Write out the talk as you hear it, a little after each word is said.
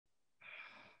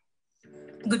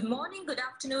Good morning, good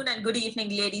afternoon, and good evening,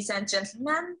 ladies and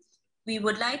gentlemen. We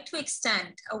would like to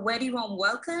extend a very warm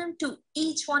welcome to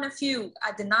each one of you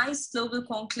at the nice global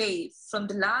conclave from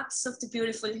the labs of the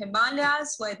beautiful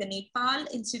Himalayas, where the Nepal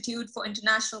Institute for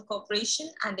International Cooperation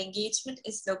and Engagement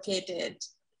is located.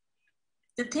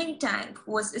 The think tank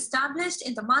was established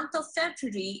in the month of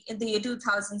February in the year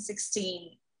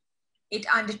 2016. It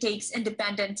undertakes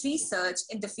independent research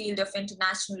in the field of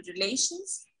international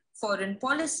relations, foreign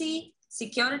policy,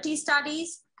 security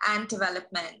studies, and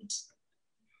development.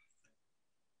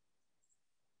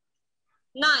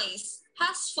 NICE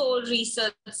has 4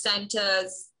 research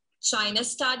centers: China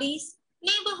Studies,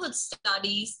 Neighborhood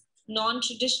Studies,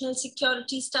 Non-Traditional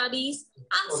Security Studies,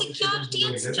 and Security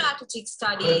and Strategic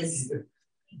Studies.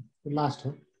 The last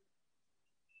one.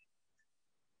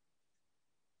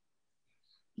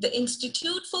 The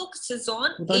Institute focuses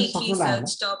on 8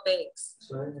 research topics: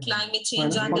 climate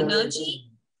change and energy,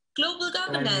 global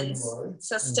governance,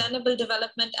 sustainable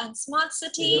development and smart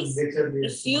cities,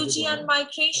 refugee and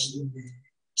migration,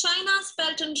 China's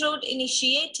Belt and Road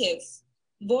Initiative,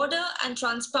 border and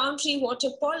transboundary water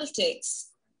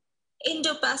politics,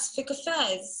 Indo-Pacific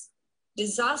affairs,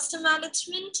 disaster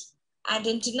management, and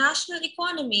international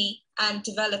economy and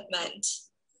development.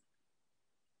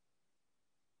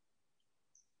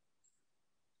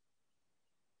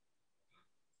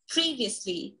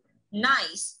 Previously,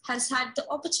 NICE has had the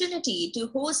opportunity to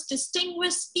host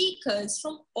distinguished speakers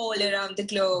from all around the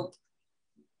globe.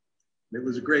 It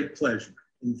was a great pleasure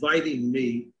inviting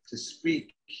me to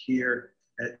speak here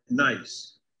at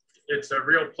NICE. It's a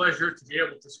real pleasure to be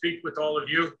able to speak with all of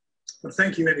you. Well,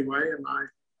 thank you anyway, and I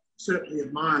certainly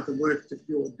admire the work that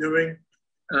you're doing.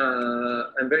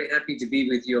 I'm very happy to be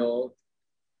with you all.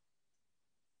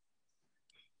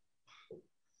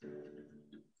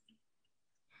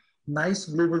 NICE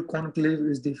Global Conclave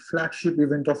is the flagship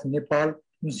event of Nepal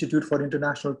Institute for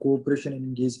International Cooperation and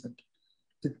Engagement.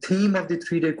 The theme of the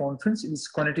 3-day conference is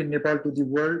connecting Nepal to the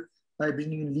world by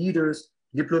bringing in leaders,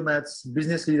 diplomats,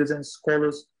 business leaders, and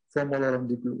scholars from all around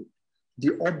the globe.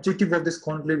 The objective of this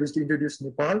conclave is to introduce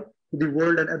Nepal to the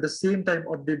world and at the same time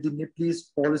update the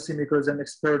Nepalese policymakers and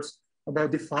experts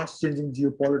about the fast-changing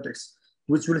geopolitics,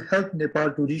 which will help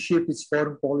Nepal to reshape its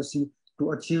foreign policy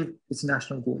to achieve its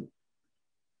national goal.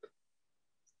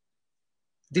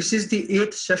 This is the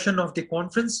 8th session of the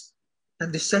conference,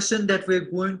 and the session that we're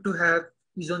going to have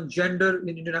is on gender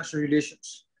in international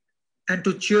relations. And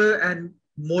to chair and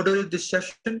model this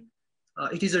session,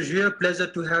 it is a real pleasure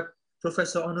to have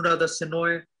Professor Anuradha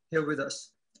Chenoy here with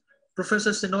us.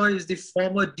 Professor Chenoy is the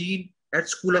former Dean at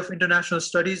School of International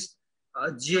Studies,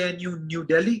 JNU, New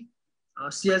Delhi.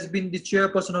 She has been the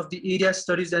chairperson of the Area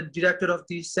Studies and director of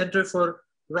the Center for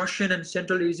Russian and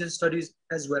Central Asian Studies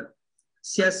as well.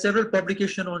 She has several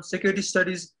publications on security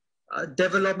studies,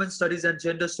 development studies, and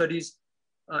gender studies.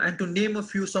 And to name a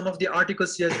few, some of the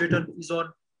articles she has written is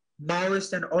on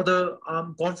Maoist and other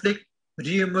armed conflict,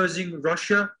 re-emerging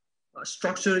Russia,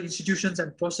 structural institutions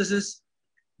and processes,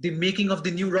 the making of the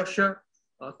new Russia,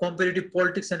 comparative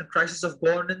politics and crisis of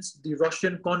governance, the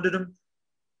Russian condom,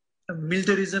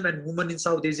 militarism, and women in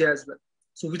South Asia as well.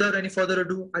 So without any further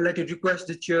ado, I'd like to request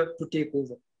the chair to take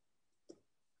over.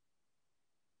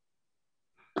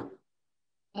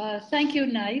 Thank you,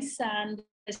 NICE, and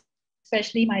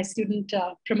especially my student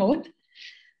Pramod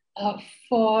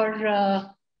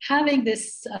for having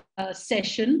this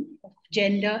session of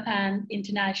gender and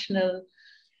international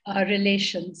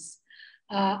relations.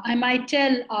 I might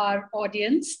tell our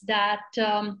audience that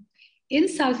in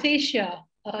South Asia,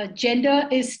 gender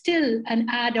is still an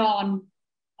add-on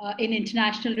in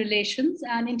international relations,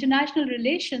 and international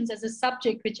relations as a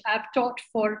subject which I've taught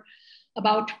for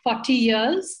about 40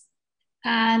 years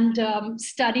and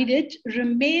studied it,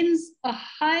 remains a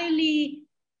highly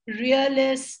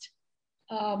realist,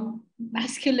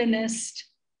 masculinist,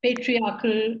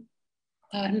 patriarchal,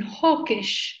 and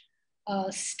hawkish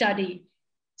study.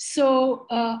 So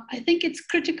I think it's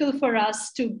critical for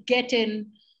us to get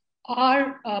in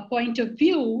our point of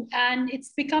view, and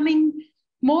it's becoming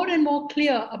more and more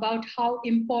clear about how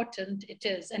important it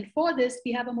is. And for this,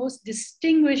 we have a most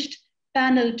distinguished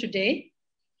panel today.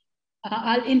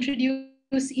 I'll introduce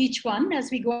each one as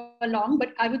we go along, but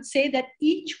I would say that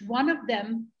each one of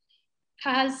them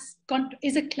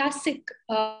is a classic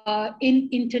in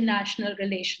international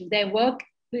relations. Their work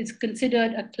is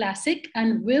considered a classic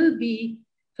and will be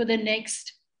for the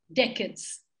next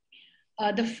decades.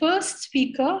 The first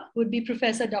speaker would be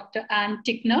Professor Dr. Ann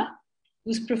Tickner,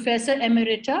 who's Professor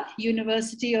Emerita,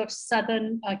 University of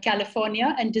Southern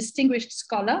California, and distinguished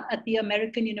scholar at the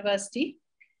American University.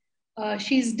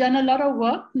 She's done a lot of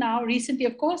work now recently.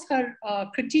 Of course, her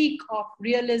critique of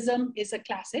realism is a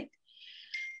classic,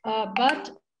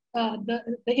 but the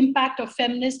impact of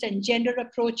feminist and gender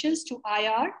approaches to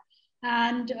IR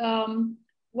and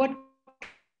what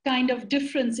kind of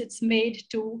difference it's made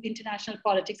to international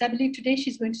politics. I believe today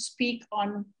she's going to speak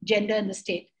on gender in the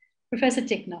state. Professor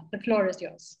Tickner, the floor is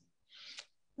yours.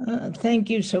 Thank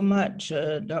you so much,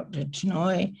 Dr.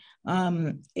 Chenoy.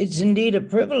 It's indeed a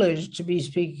privilege to be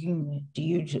speaking to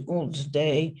you all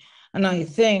today. And I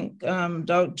thank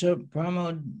Dr.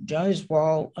 Pramod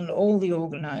Jaiswal and all the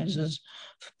organizers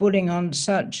for putting on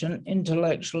such an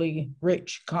intellectually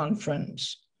rich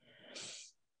conference.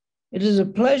 It is a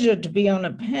pleasure to be on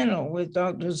a panel with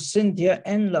Drs. Cynthia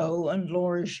Enloe and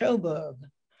Laura Sjoberg.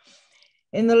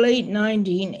 In the late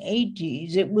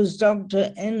 1980s, it was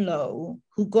Dr. Enloe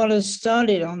who got us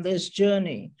started on this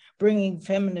journey, bringing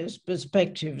feminist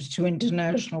perspectives to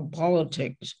international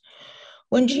politics,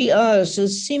 when she asked a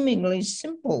seemingly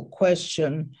simple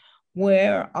question,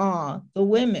 where are the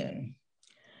women?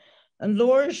 And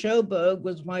Laura Sjoberg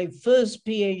was my first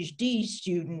PhD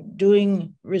student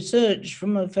doing research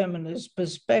from a feminist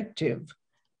perspective.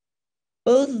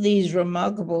 Both of these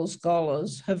remarkable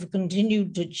scholars have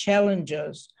continued to challenge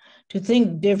us to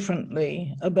think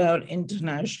differently about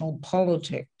international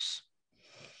politics.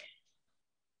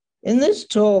 In this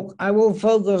talk, I will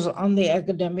focus on the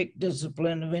academic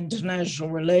discipline of international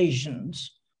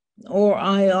relations, or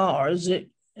IR as it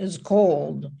is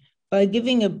called, by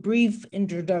giving a brief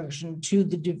introduction to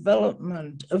the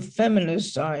development of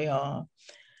feminist IR.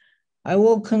 I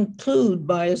will conclude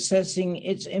by assessing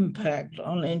its impact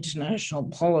on international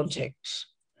politics.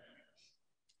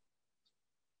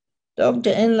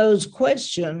 Dr. Enloe's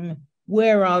question,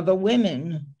 where are the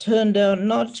women, turned out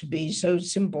not to be so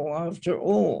simple after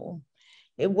all.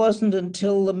 It wasn't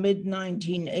until the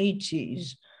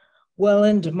mid-1980s, well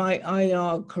into my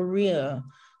IR career,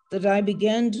 that I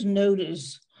began to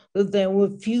notice that there were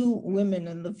few women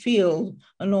in the field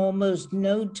and almost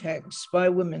no texts by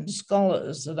women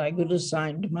scholars that I could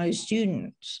assign to my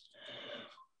students.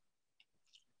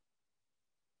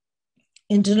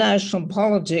 International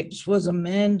politics was a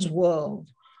man's world.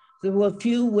 There were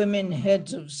few women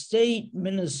heads of state,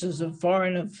 ministers of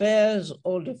foreign affairs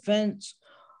or defense,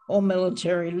 or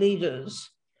military leaders.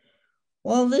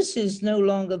 While this is no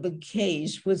longer the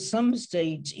case, with some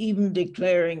states even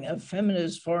declaring a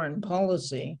feminist foreign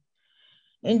policy,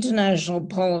 international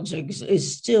politics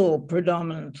is still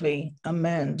predominantly a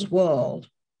man's world.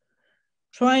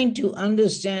 Trying to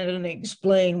understand and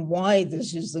explain why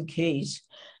this is the case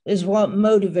is what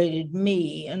motivated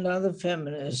me and other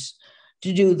feminists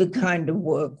to do the kind of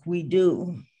work we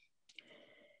do.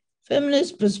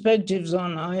 Feminist perspectives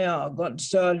on IR got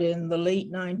started in the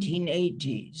late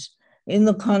 1980s in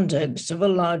the context of a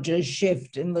larger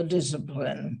shift in the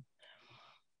discipline.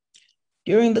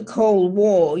 During the Cold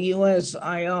War, US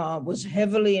IR was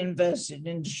heavily invested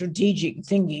in strategic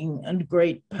thinking and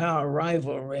great power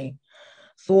rivalry,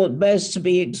 thought best to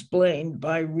be explained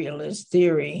by realist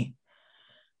theory.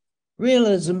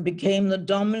 Realism became the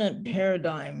dominant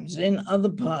paradigms in other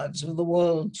parts of the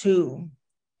world too.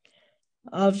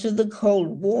 After the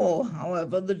Cold War,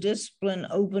 however, the discipline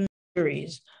opened a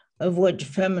series of which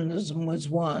feminism was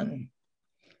one.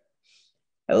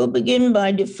 I will begin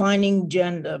by defining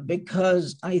gender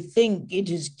because I think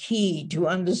it is key to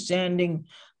understanding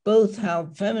both how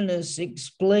feminists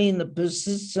explain the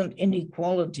persistent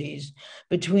inequalities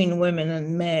between women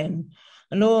and men,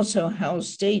 and also how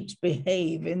states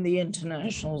behave in the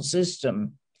international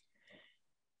system.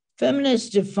 Feminists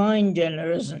define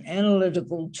gender as an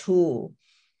analytical tool,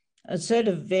 a set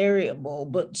of variable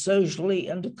but socially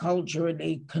and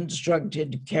culturally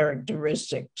constructed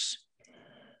characteristics.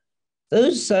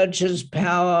 Those such as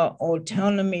power,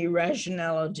 autonomy,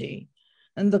 rationality,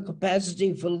 and the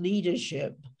capacity for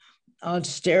leadership are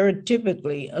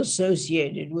stereotypically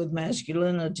associated with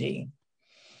masculinity.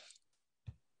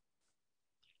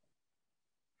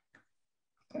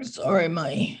 Sorry,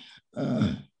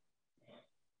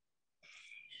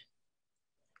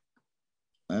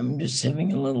 I'm just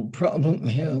having a little problem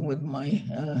here with my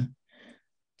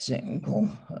technical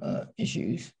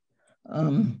issues.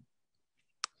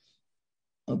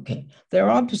 Okay, their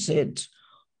opposites,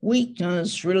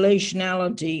 weakness,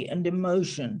 relationality, and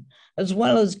emotion, as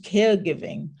well as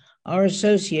caregiving, are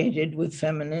associated with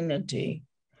femininity.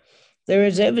 There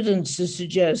is evidence to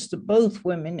suggest that both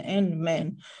women and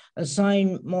men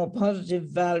assign more positive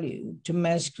value to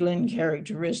masculine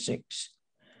characteristics.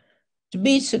 To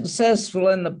be successful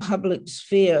in the public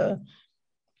sphere,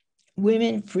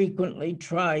 women frequently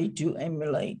try to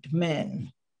emulate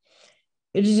men.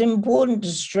 It is important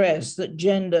to stress that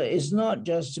gender is not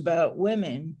just about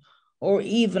women or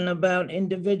even about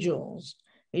individuals.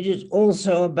 It is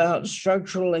also about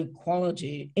structural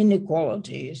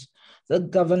inequalities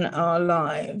that govern our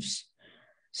lives.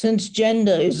 Since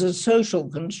gender is a social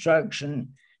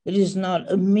construction, it is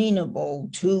not amenable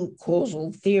to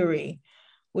causal theory,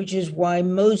 which is why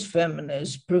most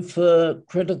feminists prefer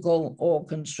critical or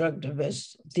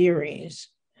constructivist theories.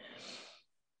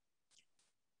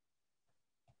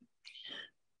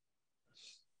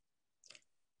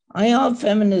 IR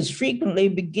feminists frequently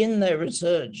begin their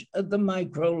research at the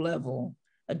micro level,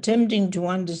 attempting to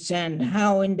understand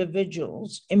how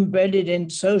individuals embedded in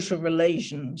social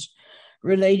relations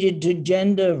related to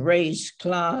gender, race,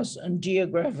 class, and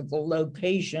geographical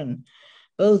location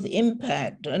both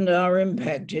impact and are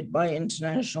impacted by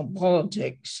international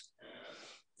politics.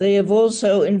 They have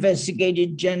also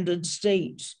investigated gendered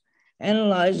states,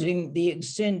 analyzing the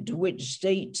extent to which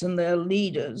states and their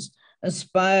leaders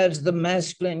aspire to the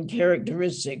masculine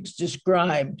characteristics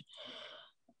described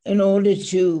in order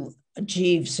to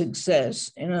achieve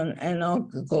success in an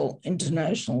anarchical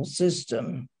international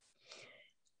system.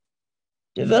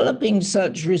 Developing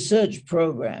such research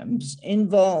programs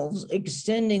involves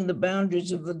extending the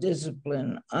boundaries of the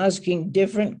discipline, asking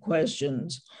different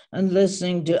questions, and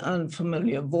listening to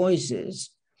unfamiliar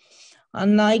voices.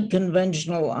 Unlike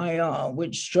conventional IR,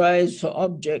 which strives for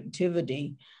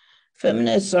objectivity,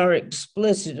 feminists are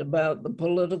explicit about the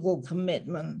political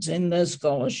commitments in their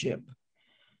scholarship.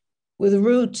 With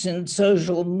roots in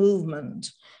social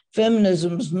movement,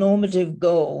 feminism's normative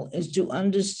goal is to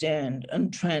understand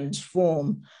and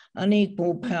transform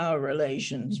unequal power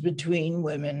relations between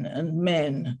women and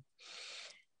men.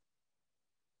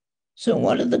 So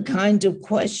what are the kinds of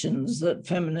questions that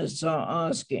feminists are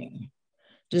asking?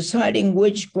 Deciding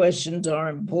which questions are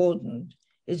important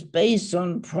is based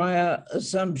on prior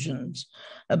assumptions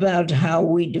about how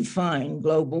we define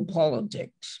global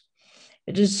politics.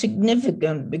 It is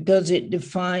significant because it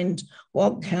defines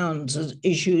what counts as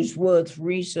issues worth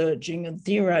researching and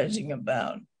theorizing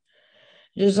about.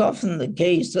 It is often the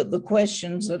case that the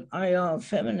questions that IR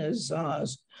feminists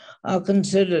ask are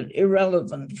considered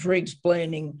irrelevant for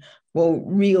explaining, quote,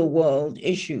 real-world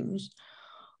issues,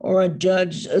 or are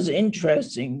judged as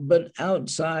interesting but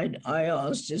outside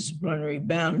IR's disciplinary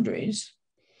boundaries.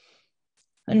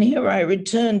 And here I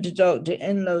return to Dr.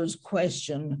 Enloe's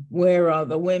question, where are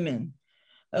the women?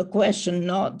 A question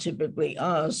not typically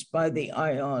asked by the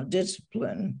IR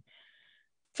discipline.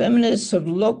 Feminists have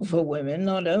looked for women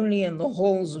not only in the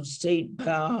halls of state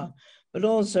power, but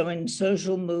also in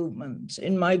social movements,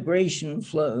 in migration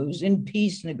flows, in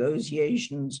peace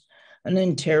negotiations, and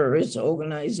in terrorist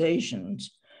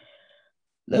organizations.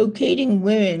 Locating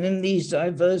women in these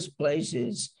diverse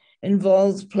places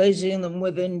involves placing them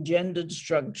within gendered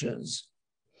structures.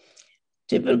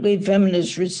 Typically,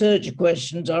 feminist research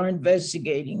questions are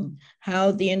investigating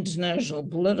how the international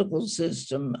political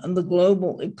system and the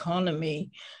global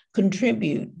economy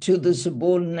contribute to the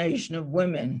subordination of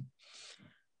women.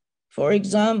 For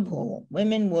example,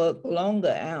 women work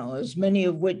longer hours, many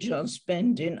of which are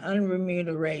spent in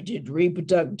unremunerated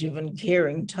reproductive and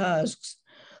caring tasks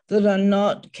that are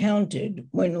not counted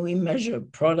when we measure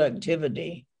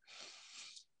productivity.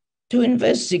 To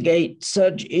investigate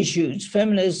such issues,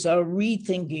 feminists are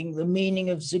rethinking the meaning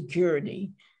of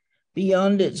security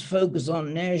beyond its focus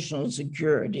on national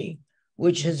security,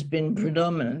 which has been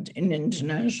predominant in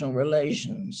international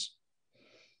relations.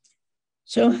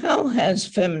 So how has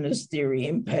feminist theory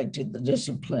impacted the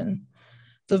discipline?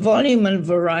 The volume and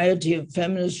variety of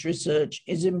feminist research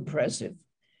is impressive.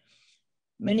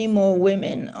 Many more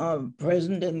women are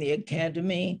present in the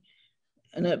academy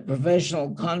and at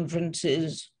professional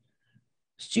conferences.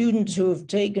 Students who have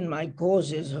taken my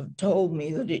courses have told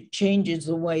me that it changes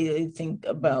the way they think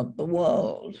about the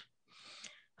world.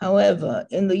 However,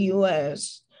 in the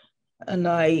US, and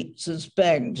I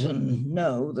suspect and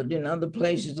know that in other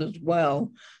places as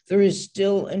well, there is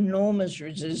still enormous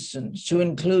resistance to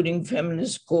including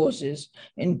feminist courses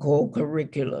in core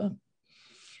curricula.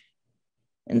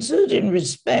 In certain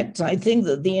respects, I think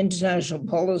that the international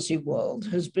policy world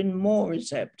has been more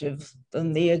receptive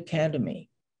than the academy.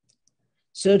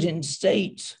 Certain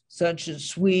states, such as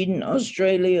Sweden,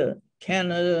 Australia,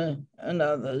 Canada, and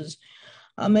others,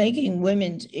 are making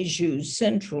women's issues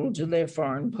central to their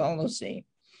foreign policy.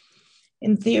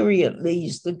 In theory, at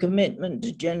least, the commitment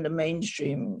to gender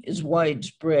mainstreaming is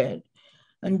widespread,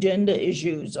 and gender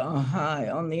issues are high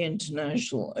on the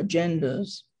international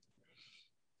agendas.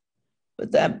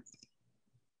 But that,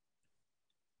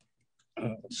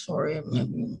 sorry, I'm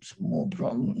having some more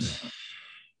problems.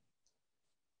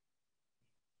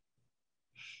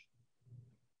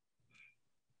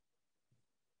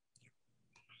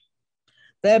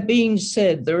 That being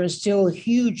said, there are still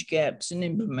huge gaps in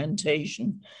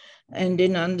implementation and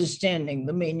in understanding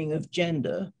the meaning of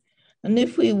gender. And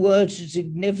if we were to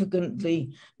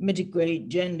significantly mitigate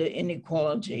gender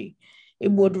inequality,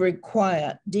 it would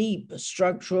require deep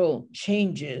structural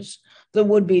changes that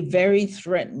would be very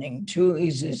threatening to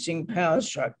existing power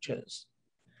structures.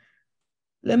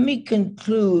 Let me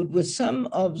conclude with some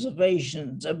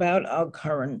observations about our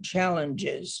current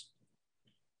challenges.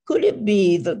 Could it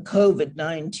be that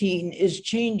COVID-19 is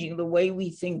changing the way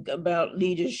we think about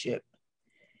leadership?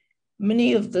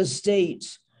 Many of the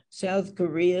states, South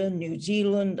Korea, New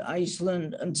Zealand,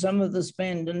 Iceland, and some of the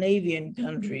Scandinavian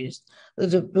countries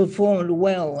that have performed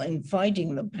well in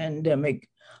fighting the pandemic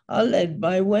are led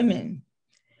by women.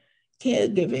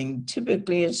 Caregiving,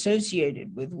 typically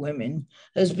associated with women,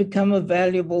 has become a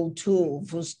valuable tool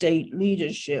for state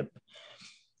leadership.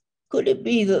 Could it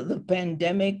be that the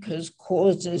pandemic has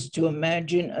caused us to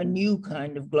imagine a new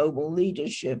kind of global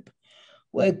leadership,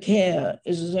 where care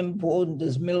is as important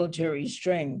as military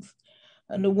strength,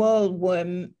 and a world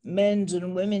where men's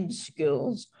and women's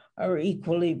skills are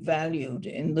equally valued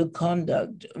in the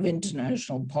conduct of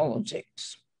international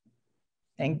politics?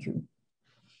 Thank you.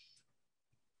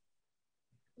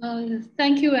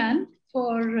 Thank you, Anne,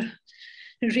 for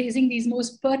raising these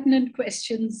most pertinent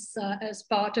questions as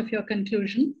part of your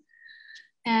conclusion.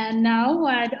 And now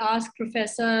I'd ask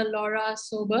Professor Laura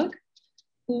Sjoberg,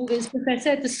 who is professor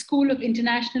at the School of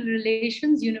International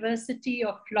Relations, University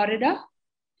of Florida,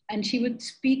 and she would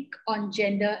speak on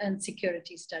gender and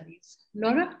security studies.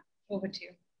 Laura, over to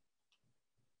you.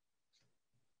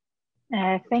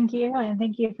 Thank you, and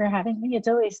thank you for having me. It's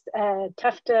always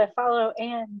tough to follow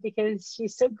Anne because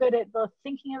she's so good at both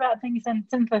thinking about things and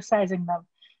synthesizing them.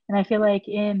 And I feel like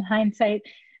in hindsight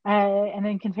and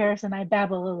in comparison, I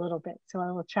babble a little bit, so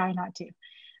I will try not to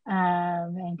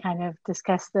and kind of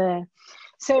discuss the.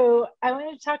 So I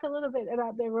wanted to talk a little bit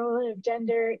about the role of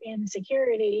gender in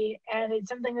security, and it's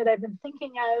something that I've been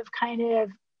thinking of kind of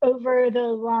over the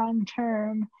long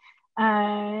term.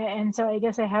 And so I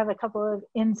guess I have a couple of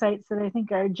insights that I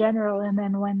think are general and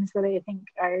then ones that I think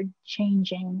are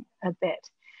changing a bit.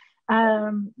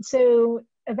 So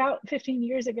about 15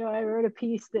 years ago, I wrote a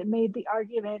piece that made the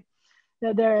argument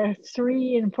that there are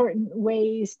three important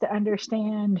ways to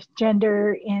understand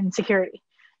gender in security.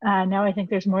 Now I think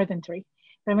there's more than three,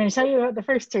 but I'm going to tell you about the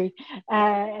first three,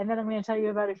 and then I'm going to tell you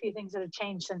about a few things that have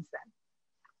changed since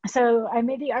then. So I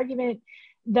made the argument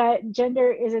that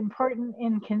gender is important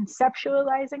in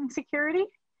conceptualizing security,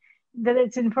 that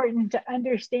it's important to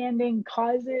understanding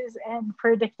causes and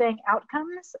predicting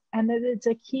outcomes, and that it's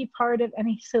a key part of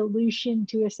any solution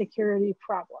to a security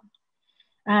problem.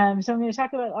 So I'm going to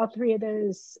talk about all three of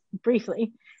those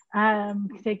briefly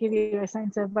to give you a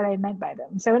sense of what I meant by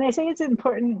them. So when I say it's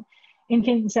important in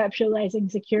conceptualizing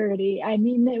security, I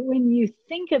mean that when you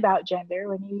think about gender,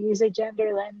 when you use a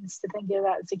gender lens to think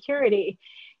about security,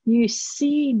 you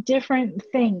see different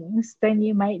things than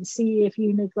you might see if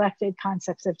you neglected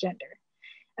concepts of gender.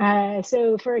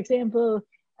 So for example,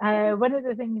 one of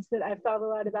the things that I've thought a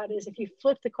lot about is if you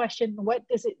flip the question, what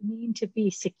does it mean to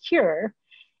be secure,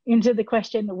 into the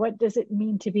question, what does it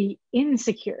mean to be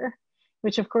insecure?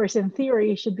 Which of course in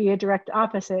theory should be a direct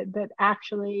opposite, but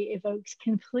actually evokes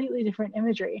completely different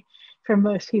imagery for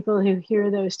most people who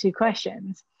hear those two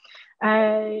questions.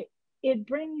 It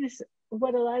brings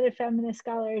what a lot of feminist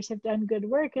scholars have done good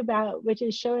work about, which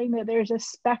is showing that there's a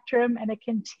spectrum and a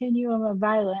continuum of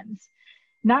violence,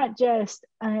 not just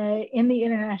in the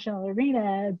international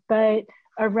arena, but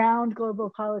around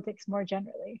global politics more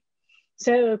generally.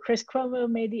 So Chris Cuomo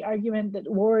made the argument that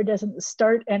war doesn't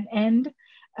start and end,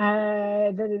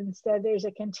 that instead there's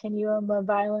a continuum of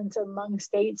violence among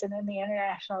states and in the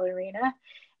international arena.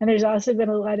 And there's also been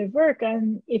a lot of work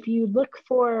on, if you look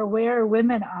for where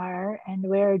women are and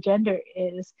where gender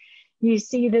is, you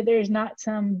see that there's not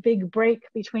some big break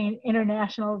between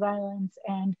international violence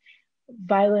and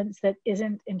violence that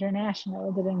isn't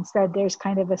international, but instead there's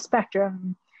kind of a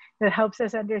spectrum that helps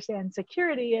us understand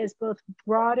security as both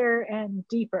broader and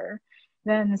deeper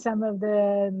than some of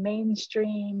the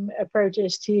mainstream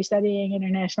approaches to studying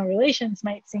international relations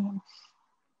might seem,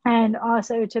 and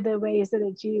also to the ways that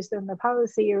it's used in the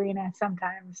policy arena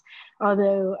sometimes.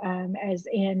 Although, as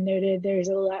Anne noted, there's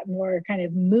a lot more kind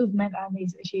of movement on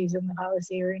these issues in the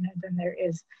policy arena than there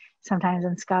is sometimes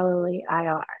in scholarly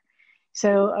IR.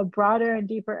 So a broader and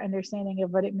deeper understanding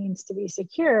of what it means to be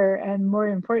secure, and more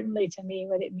importantly to me,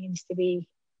 what it means to be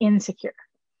insecure.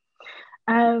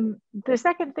 The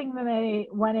second thing that I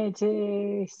wanted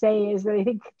to say is that I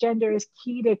think gender is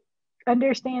key to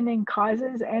understanding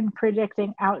causes and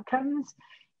predicting outcomes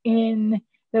in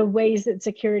the ways that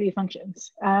security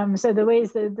functions. So the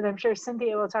ways that I'm sure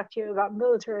Cynthia will talk to you about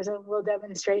militarism will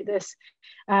demonstrate this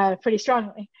pretty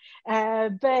strongly.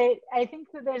 But I think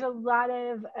that there's a lot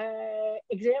of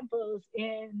examples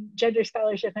in gender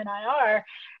scholarship and IR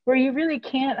where you really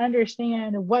can't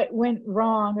understand what went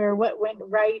wrong or what went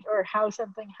right or how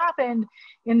something happened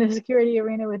in the security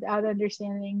arena without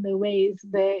understanding the ways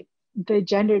that the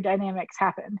gender dynamics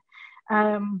happen.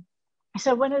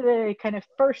 So one of the kind of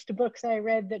first books I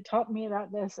read that taught me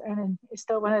about this, and it's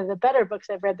still one of the better books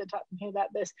I've read that taught me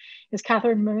about this, is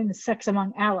Catherine Moon's Sex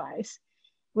Among Allies,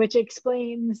 which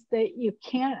explains that you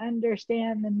can't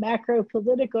understand the macro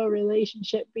political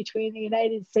relationship between the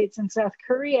United States and South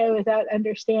Korea without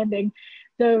understanding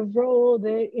the role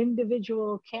that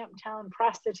individual camp town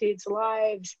prostitutes'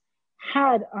 lives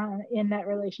had in that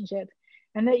relationship.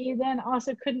 And that you then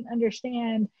also couldn't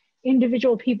understand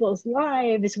individual people's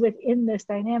lives within this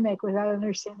dynamic without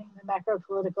understanding the macro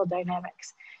political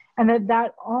dynamics. And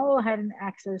that all had an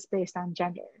axis based on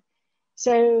gender.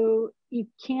 So you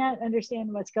can't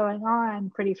understand what's going on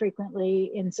pretty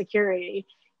frequently in security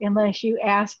unless you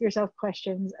ask yourself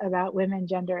questions about women,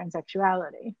 gender, and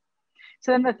sexuality.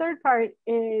 So then the third part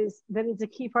is that it's a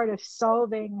key part of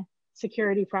solving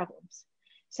security problems.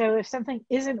 So if something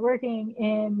isn't working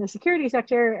in the security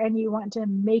sector and you want to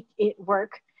make it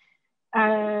work,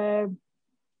 then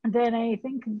I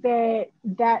think that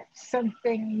that's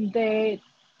something that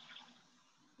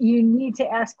you need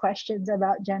to ask questions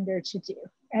about gender to do.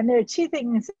 And there are two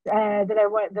things that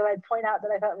I'd point out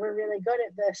that I thought were really good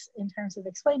at this in terms of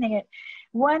explaining it.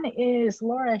 One is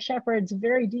Laura Shepard's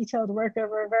very detailed work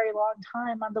over a very long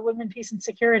time on the Women, Peace, and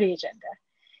Security agenda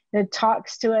that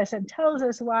talks to us and tells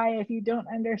us why, if you don't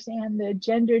understand the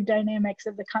gender dynamics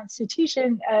of the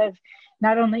constitution of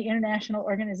not only international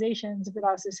organizations, but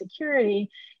also security,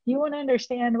 you won't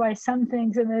understand why some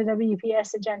things in the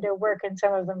WPS agenda work and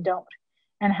some of them don't,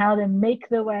 and how to make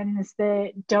the ones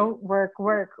that don't work,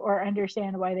 or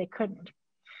understand why they couldn't.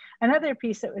 Another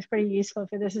piece that was pretty useful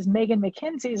for this is Megan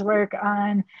McKenzie's work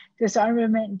on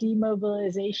disarmament,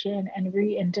 demobilization, and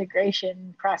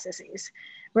reintegration processes,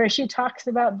 where she talks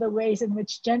about the ways in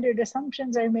which gendered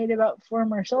assumptions are made about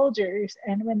former soldiers.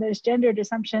 And when those gendered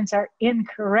assumptions are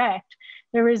incorrect,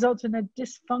 they result in a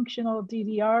dysfunctional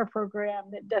DDR program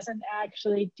that doesn't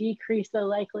actually decrease the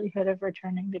likelihood of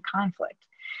returning to conflict.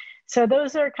 So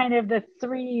those are kind of the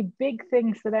three big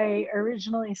things that I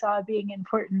originally saw being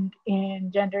important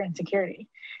in gender and security.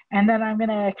 And then I'm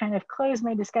gonna kind of close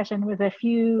my discussion with a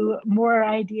few more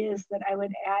ideas that I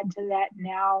would add to that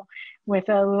now with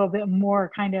a little bit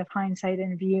more kind of hindsight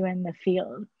and view in the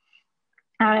field.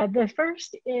 The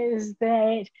first is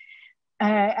that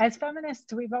as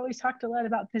feminists, we've always talked a lot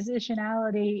about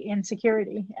positionality in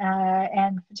security,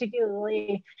 and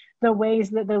particularly the way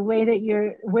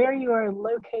that where you are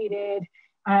located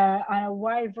on a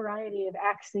wide variety of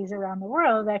axes around the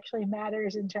world actually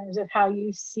matters in terms of how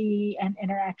you see and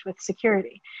interact with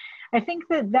security. I think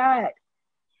that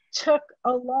took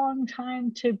a long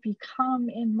time to become,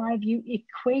 in my view,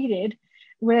 equated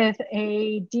with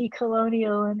a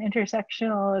decolonial and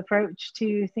intersectional approach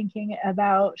to thinking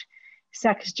about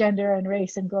sex, gender, and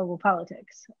race in global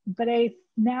politics. But I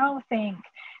now think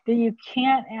that you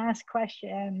can't ask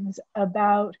questions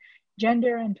about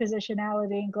gender and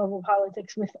positionality in global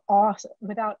politics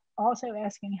without also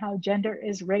asking how gender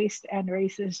is raced and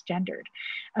race is gendered.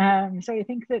 So I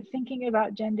think that thinking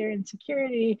about gender and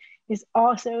security is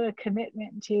also a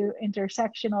commitment to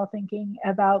intersectional thinking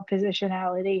about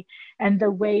positionality and the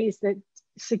ways that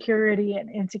security and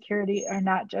insecurity are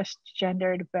not just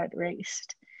gendered, but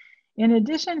raced. In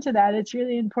addition to that, it's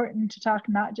really important to talk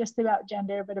not just about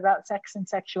gender, but about sex and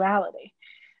sexuality.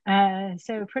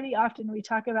 So pretty often we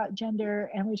talk about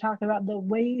gender and we talk about the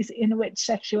ways in which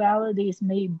sexualities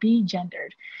may be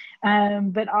gendered.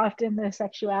 But often the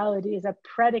sexuality is a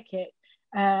predicate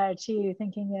to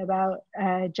thinking about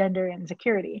gender and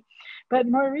security. But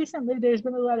more recently, there's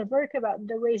been a lot of work about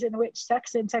the ways in which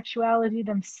sex and sexuality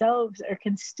themselves are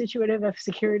constitutive of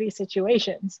security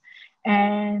situations,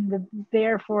 and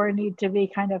therefore need to be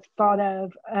kind of thought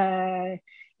of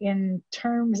in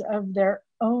terms of their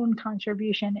own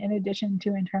contribution in addition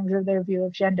to in terms of their view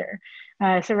of gender.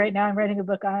 So right now I'm writing a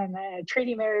book on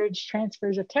treaty marriage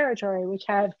transfers of territory, which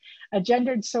have a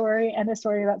gendered story and a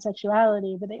story about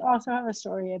sexuality, but they also have a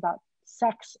story about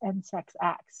sex and sex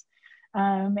acts.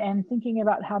 And thinking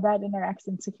about how that interacts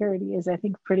in security is, I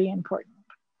think, pretty important.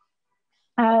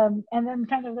 And then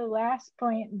kind of the last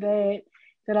point that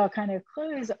that I'll kind of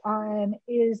close on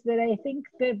is that I think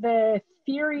that the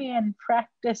theory and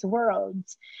practice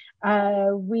worlds,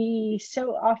 we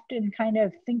so often kind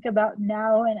of think about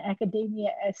now in academia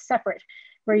as separate,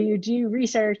 where you do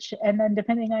research and then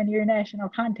depending on your national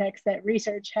context, that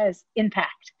research has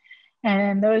impact.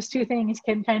 And those two things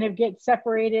can kind of get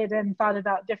separated and thought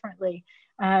about differently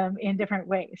in different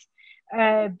ways.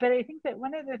 But I think that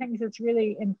one of the things that's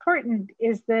really important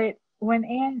is that when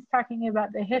Anne's talking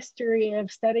about the history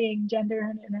of studying gender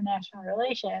and international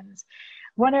relations,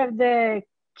 one of the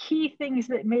key things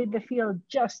that made the field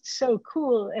just so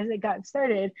cool as it got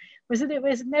started was that it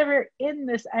was never in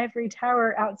this ivory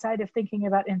tower outside of thinking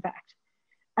about impact.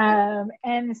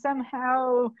 And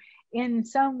somehow, in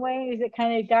some ways, it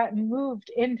kind of got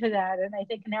moved into that, and I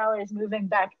think now is moving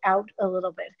back out a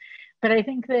little bit. But I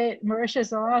think that Marisha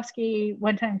Zalewski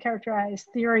one time characterized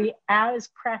theory as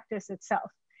practice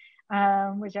itself,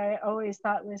 which I always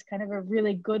thought was kind of a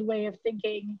really good way of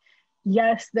thinking.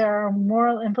 Yes, there are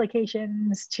moral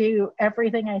implications to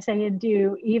everything I say and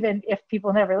do, even if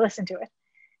people never listen to it.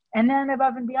 And then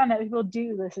above and beyond that, people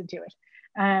do listen to it.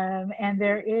 And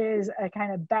there is a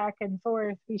kind of back and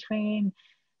forth between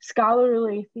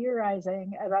scholarly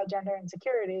theorizing about gender and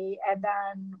security and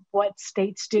then what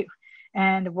states do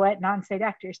and what non-state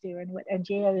actors do and what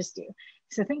NGOs do.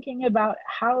 So thinking about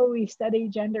how we study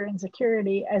gender and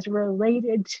security as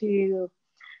related to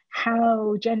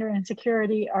how gender and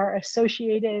security are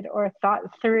associated or thought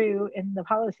through in the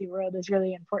policy world is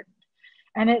really important.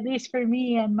 And at least for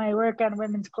me and my work on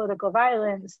women's political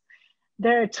violence,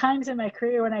 there are times in my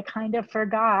career when I kind of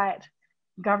forgot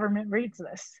government reads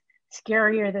this.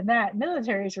 Scarier than that,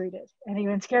 militaries read it. And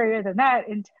even scarier than that,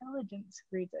 intelligence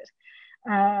reads it.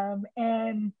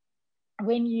 And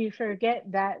when you forget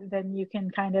that, then you can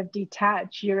kind of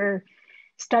detach your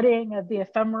studying of the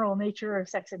ephemeral nature of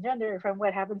sex and gender from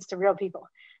what happens to real people.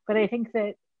 But I think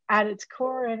that at its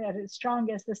core and at its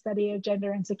strongest, the study of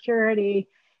gender and security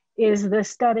is the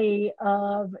study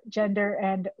of gender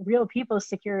and real people's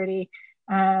security.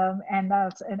 And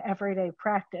that's an everyday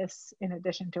practice in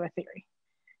addition to a theory.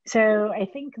 So I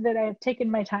think that I've taken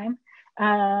my time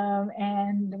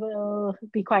and will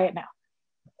be quiet now.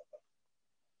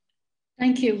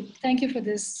 Thank you. Thank you for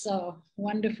this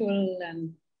wonderful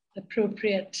and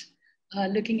appropriate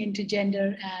looking into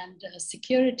gender and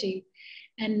security.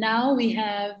 And now we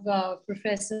have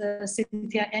Professor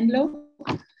Cynthia Enloe.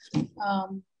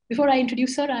 Before I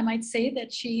introduce her, I might say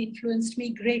that she influenced me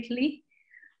greatly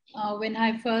when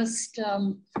I first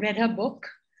read her book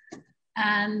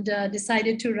and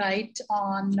decided to write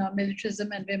on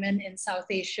militarism and women in South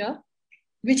Asia,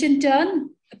 which in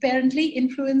turn apparently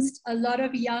influenced a lot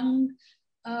of young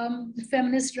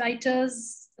feminist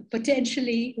writers,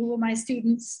 potentially, who were my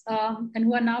students and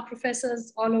who are now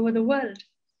professors all over the world,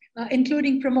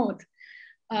 including Pramod,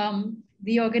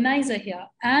 the organizer here.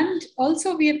 And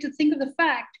also we have to think of the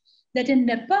fact that in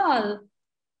Nepal,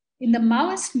 in the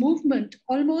Maoist movement,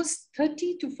 almost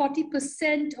 30 to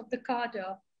 40% of the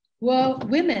cadre were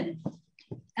women.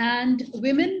 And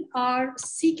women are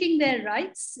seeking their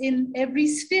rights in every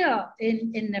sphere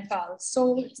in Nepal.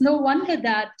 So it's no wonder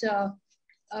that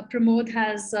Pramod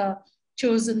has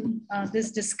chosen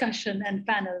this discussion and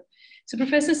panel. So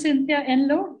Professor Cynthia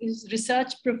Enloe is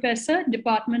research professor,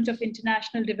 Department of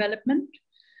International Development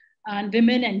and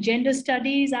Women and Gender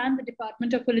Studies and the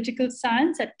Department of Political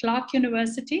Science at Clark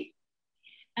University.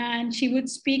 And she would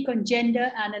speak on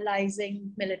gender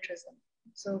analyzing militarism.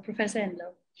 So Professor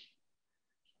Enloe.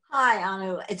 Hi,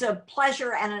 Anu. It's a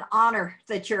pleasure and an honor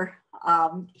that you're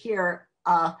here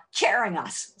chairing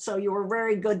us. So you were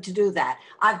very good to do that.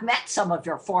 I've met some of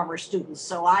your former students,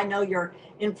 so I know your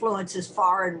influence is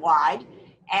far and wide.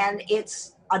 And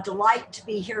it's a delight to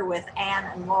be here with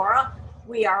Anne and Laura.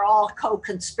 We are all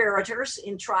co-conspirators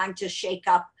in trying to shake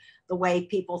up the way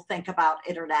people think about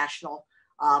international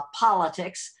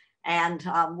politics. And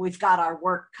we've got our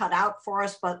work cut out for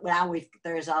us, but now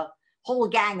there's a whole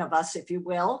gang of us, if you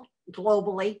will,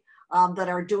 globally, that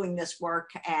are doing this work,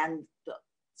 and the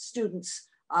students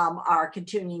are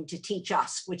continuing to teach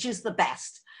us, which is the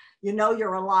best. You know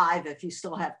you're alive if you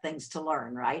still have things to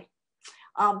learn, right?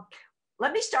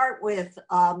 Let me start with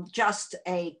just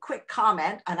a quick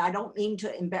comment, and I don't mean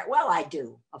to embarrass, well, I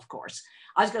do, of course.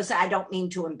 I was gonna say I don't mean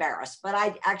to embarrass, but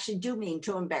I actually do mean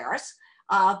to embarrass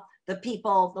the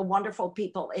people, the wonderful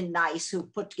people in NICE who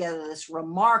put together this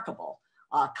remarkable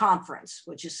conference,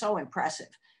 which is so impressive.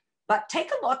 But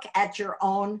take a look at your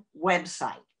own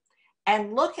website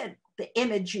and look at the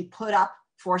image you put up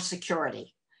for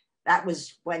security. That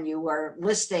was when you were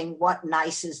listing what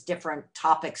NICE's different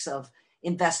topics of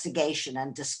investigation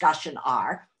and discussion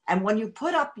are. And when you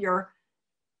put up your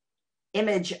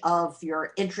image of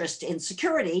your interest in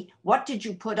security, what did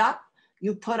you put up?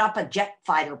 You put up a jet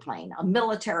fighter plane, a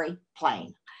military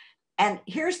plane. And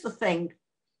here's the thing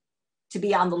to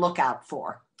be on the lookout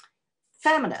for.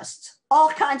 Feminists, all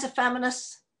kinds of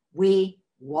feminists, we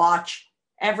watch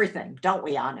everything, don't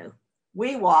we, Anu?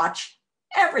 We watch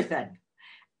everything.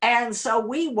 And so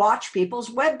we watch people's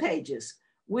web pages.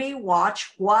 We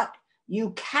watch what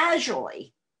you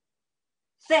casually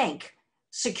think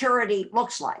security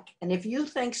looks like. And if you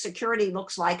think security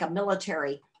looks like a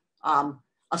military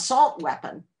assault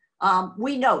weapon,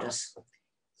 we notice.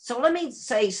 So let me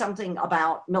say something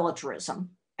about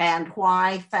militarism and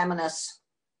why feminists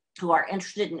who are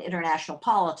interested in international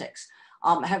politics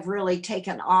have really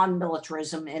taken on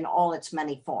militarism in all its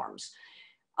many forms.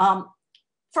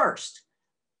 First,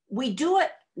 we do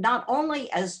it not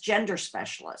only as gender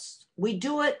specialists, we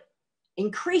do it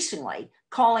increasingly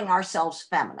calling ourselves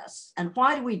feminists. And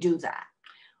why do we do that?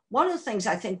 One of the things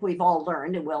I think we've all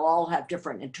learned, and we'll all have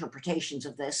different interpretations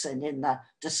of this, and in the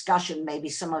discussion, maybe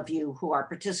some of you who are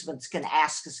participants can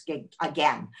ask us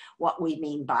again what we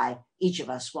mean by each of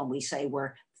us when we say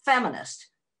we're feminist,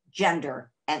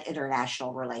 gender, and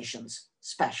international relations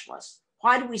specialists.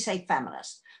 Why do we say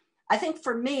feminist? I think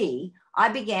for me, I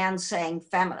began saying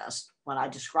feminist when I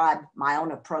described my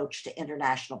own approach to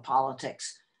international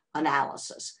politics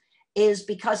analysis, is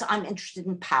because I'm interested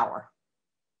in power.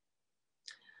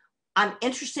 I'm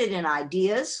interested in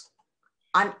ideas.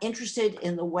 I'm interested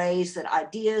in the ways that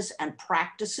ideas and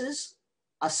practices,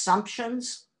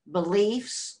 assumptions,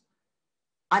 beliefs,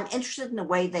 I'm interested in the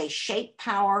way they shape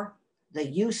power, the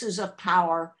uses of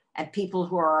power, and people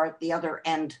who are at the other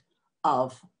end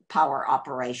of power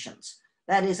operations.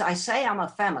 That is, I say I'm a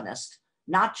feminist,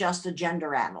 not just a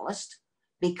gender analyst,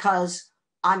 because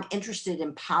I'm interested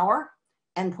in power.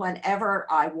 And whenever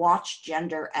I watch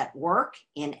gender at work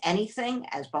in anything,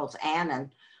 as both Anne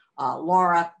and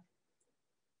Laura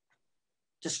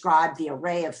described the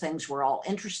array of things we're all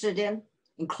interested in,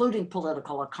 including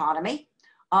political economy,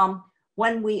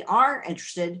 when we are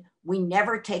interested, we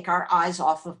never take our eyes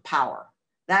off of power.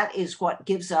 That is what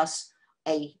gives us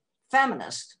a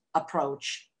feminist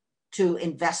approach to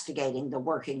investigating the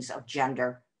workings of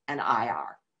gender and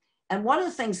IR. And one of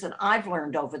the things that I've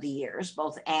learned over the years,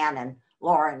 both Anne and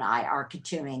Laura and I are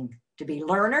continuing to be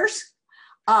learners.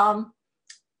 One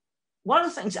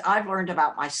of the things I've learned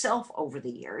about myself over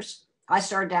the years, I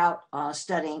started out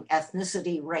studying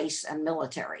ethnicity, race, and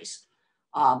militaries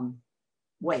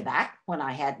way back when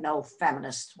I had no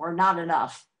feminist, or not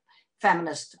enough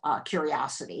feminist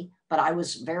curiosity, but I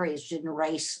was very interested in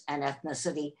race and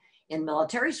ethnicity in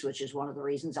militaries, which is one of the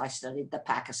reasons I studied the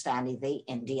Pakistani, the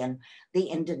Indian, the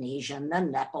Indonesian, the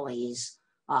Nepalese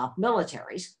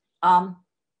militaries.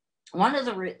 One of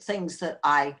the things that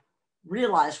I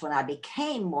realized when I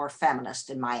became more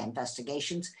feminist in my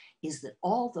investigations is that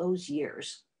all those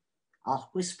years,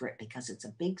 I'll whisper it because it's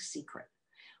a big secret,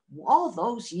 all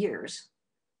those years,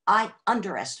 I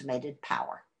underestimated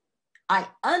power. I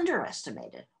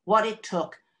underestimated what it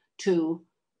took to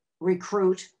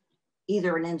recruit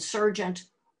either an insurgent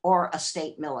or a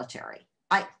state military.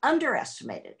 I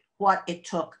underestimated what it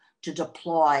took to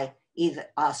deploy either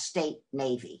a state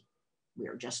navy. We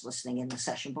were just listening in the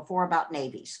session before about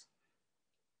navies.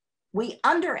 We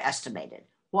underestimated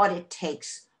what it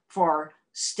takes for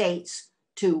states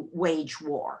to wage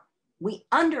war. We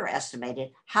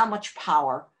underestimated how much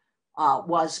power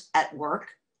was at work,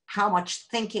 how much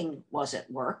thinking was at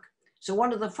work. So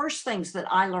one of the first things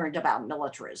that I learned about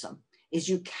militarism is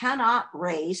you cannot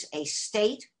raise a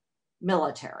state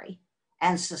military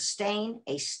and sustain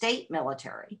a state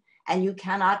military, and you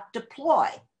cannot deploy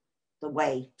the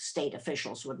way state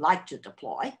officials would like to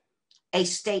deploy a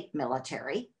state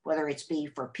military, whether it's be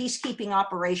for peacekeeping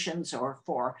operations or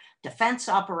for defense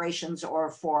operations or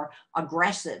for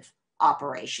aggressive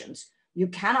operations. You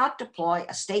cannot deploy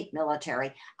a state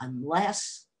military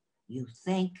unless you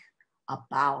think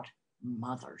about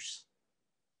mothers.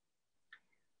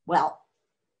 Well,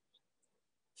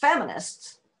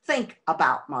 feminists think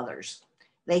about mothers.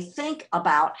 They think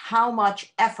about how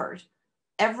much effort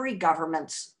every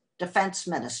government's defense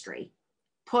ministry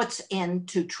puts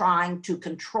into trying to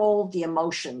control the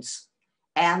emotions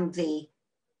and the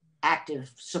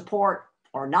active support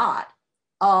or not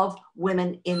of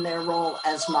women in their role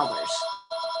as mothers.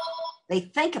 They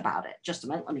think about it. Just a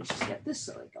minute, let me just get this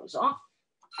so it goes off.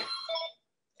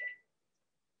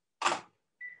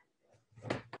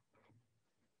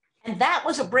 And that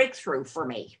was a breakthrough for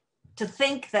me, to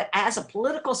think that as a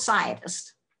political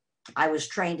scientist, I was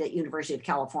trained at University of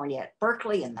California at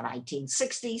Berkeley in the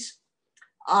 1960s,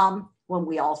 when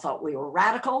we all thought we were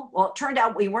radical. Well, it turned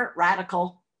out we weren't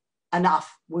radical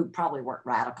enough. We probably weren't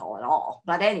radical at all.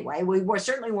 But anyway,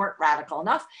 certainly weren't radical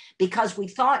enough because we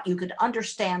thought you could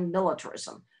understand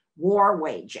militarism, war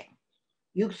waging.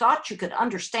 You thought you could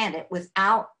understand it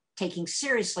without taking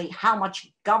seriously how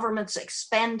much governments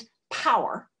expend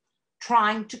power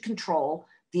trying to control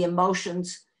the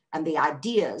emotions and the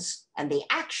ideas and the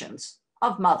actions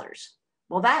of mothers.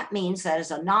 Well, that means that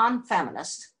as a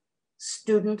non-feminist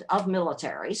student of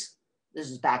militaries, this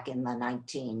is back in the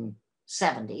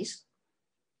 1970s,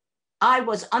 I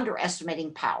was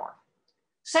underestimating power.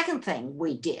 Second thing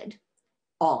we did,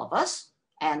 all of us,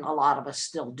 and a lot of us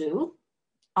still do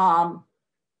on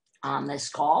this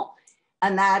call,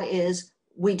 and that is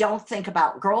we don't think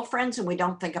about girlfriends and we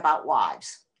don't think about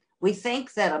wives. We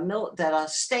think that a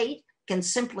state can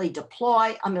simply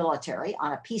deploy a military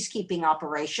on a peacekeeping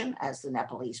operation, as the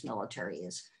Nepalese military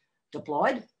is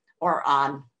deployed, or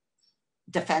on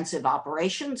defensive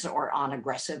operations or on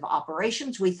aggressive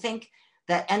operations. We think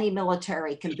that any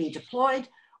military can be deployed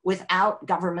without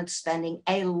government spending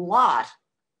a lot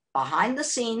behind the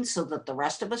scenes so that the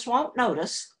rest of us won't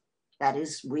notice. That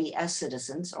is, we as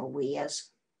citizens or we as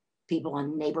people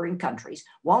in neighboring countries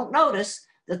won't notice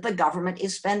that the government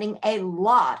is spending a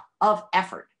lot of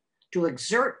effort to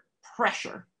exert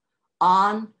pressure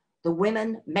on the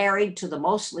women married to the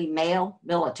mostly male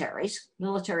militaries.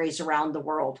 Militaries around the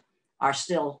world are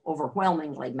still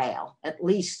overwhelmingly male, at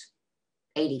least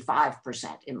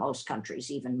 85% in most countries,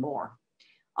 even more.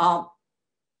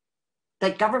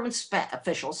 That government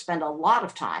officials spend a lot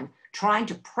of time trying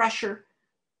to pressure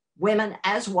women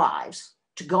as wives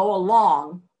to go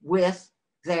along with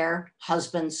their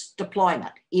husband's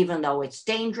deployment, even though it's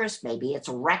dangerous, maybe it's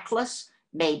reckless,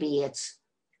 maybe it's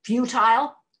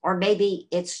futile, or maybe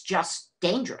it's just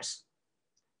dangerous.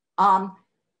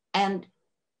 And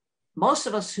most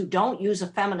of us who don't use a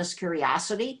feminist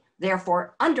curiosity,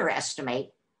 therefore underestimate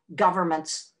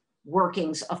government's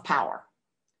workings of power,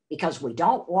 because we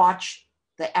don't watch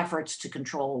the efforts to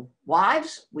control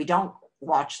wives, we don't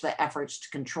watch the efforts to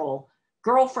control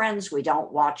girlfriends, we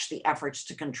don't watch the efforts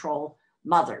to control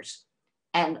mothers.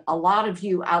 And a lot of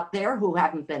you out there who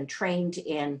haven't been trained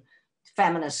in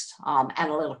feminist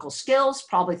analytical skills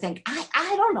probably think,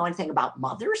 I don't know anything about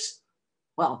mothers.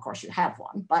 Well, of course you have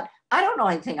one, but I don't know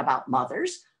anything about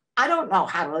mothers. I don't know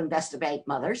how to investigate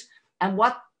mothers. And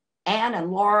what Anne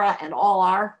and Laura and all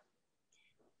our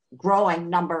growing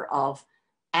number of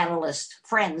analyst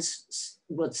friends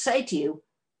would say to you,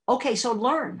 okay, so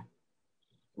learn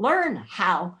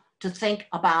how to think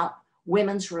about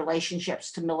women's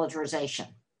relationships to militarization.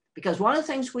 Because one of the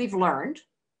things we've learned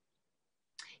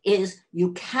is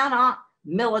you cannot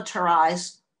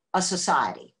militarize a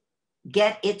society,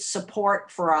 get its support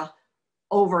for a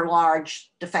overlarge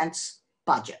defense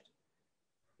budget,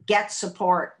 get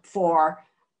support for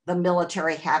the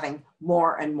military having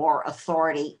more and more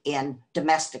authority in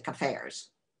domestic affairs,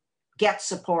 get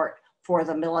support for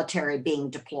the military being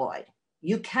deployed.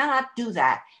 You cannot do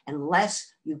that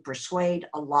unless you persuade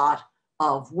a lot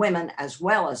of women as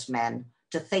well as men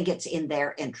to think it's in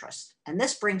their interest. And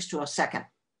this brings to a second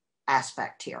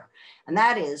aspect here. And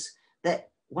that is that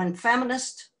when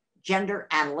feminist gender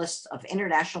analysts of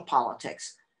international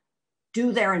politics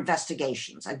do their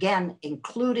investigations, again,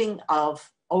 including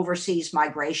of overseas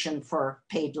migration for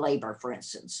paid labor, for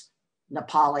instance,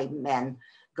 Nepali men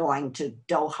going to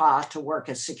Doha to work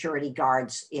as security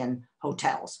guards in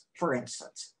hotels, for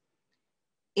instance.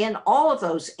 In all of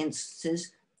those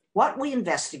instances, what we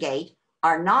investigate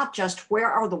are not just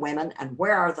where are the women and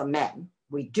where are the men.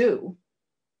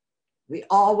 We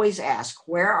always ask,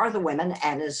 where are the women?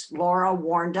 And as Laura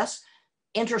warned us,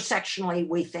 intersectionally,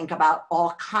 we think about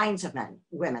all kinds of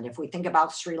women. If we think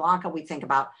about Sri Lanka, we think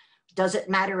about, does it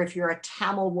matter if you're a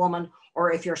Tamil woman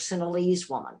or if you're a Sinhalese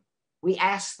woman? We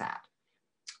ask that.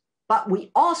 But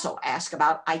we also ask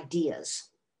about ideas.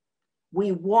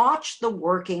 We watch the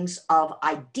workings of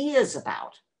ideas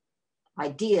about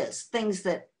ideas, things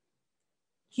that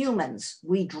humans,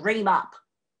 we dream up.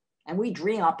 And we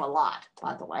dream up a lot,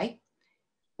 by the way.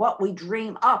 What we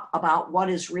dream up about what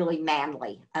is really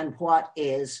manly and what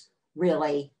is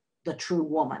really the true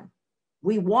woman.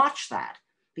 We watch that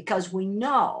because we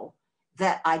know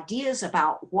that ideas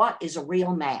about what is a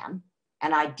real man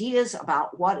and ideas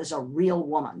about what is a real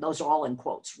woman, those are all in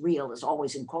quotes. Real is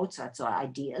always in quotes, that's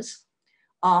ideas.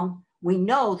 We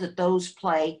know that those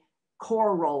play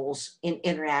core roles in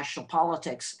international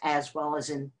politics as well as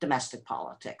in domestic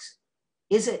politics.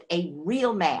 Is it a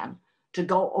real man to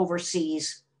go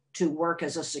overseas to work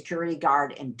as a security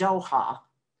guard in Doha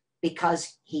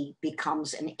because he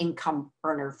becomes an income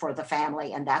earner for the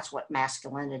family, and that's what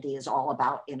masculinity is all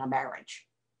about in a marriage?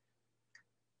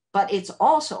 but it's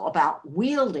also about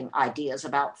wielding ideas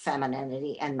about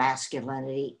femininity and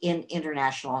masculinity in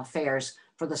international affairs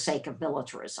for the sake of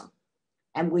militarism.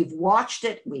 And we've watched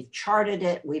it, we've charted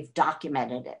it, we've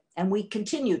documented it, and we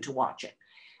continue to watch it.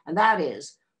 And that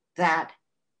is that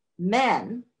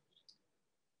men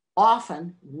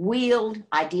often wield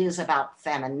ideas about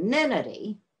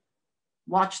femininity.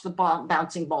 Watch the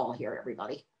bouncing ball here,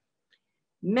 everybody.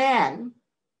 Men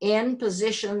in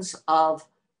positions of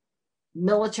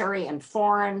military and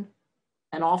foreign,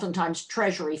 and oftentimes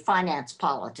treasury finance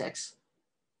politics,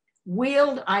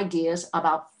 wield ideas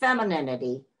about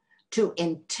femininity to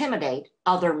intimidate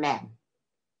other men.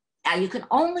 Now, you can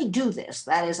only do this.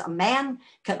 That is, a man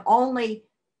can only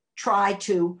try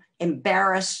to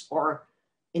embarrass or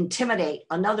intimidate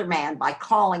another man by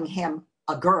calling him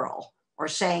a girl or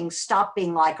saying, stop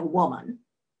being like a woman,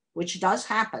 which does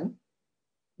happen,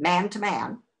 man to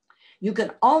man. You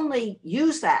can only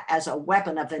use that as a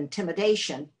weapon of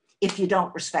intimidation if you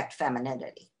don't respect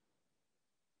femininity.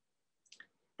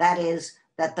 That is,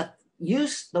 that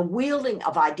the wielding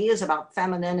of ideas about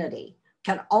femininity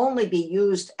can only be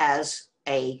used as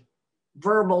a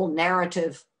verbal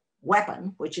narrative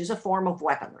weapon, which is a form of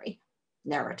weaponry,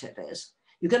 narrative is.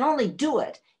 You can only do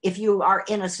it if you are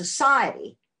in a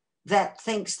society that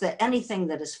thinks that anything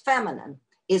that is feminine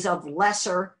is of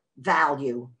lesser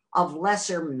value, of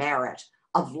lesser merit,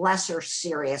 of lesser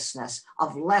seriousness,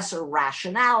 of lesser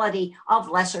rationality, of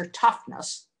lesser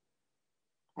toughness,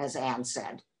 as Anne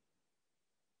said,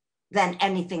 than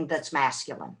anything that's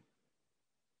masculine.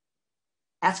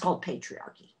 That's called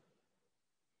patriarchy.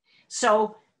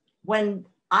 So when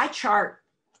I chart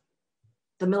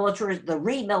the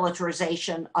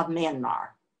remilitarization of Myanmar,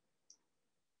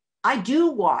 I do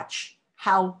watch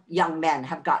how young men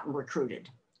have gotten recruited.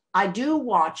 I do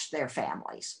watch their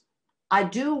families. I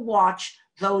do watch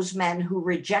those men who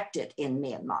reject it in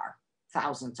Myanmar,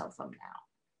 thousands of them now.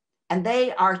 And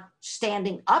they are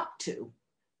standing up to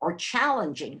or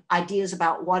challenging ideas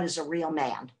about what is a real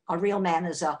man. A real man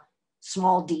is a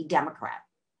small d Democrat.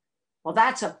 Well,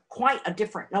 that's quite a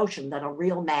different notion that a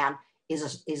real man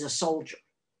is a soldier.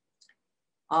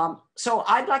 So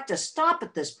I'd like to stop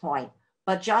at this point,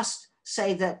 but just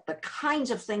say that the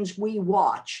kinds of things we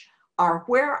watch are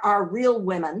where are real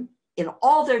women in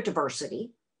all their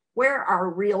diversity, where are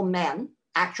real men,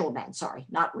 actual men, sorry,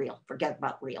 not real, forget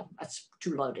about real, that's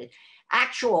too loaded.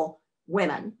 Actual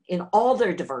women in all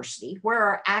their diversity, where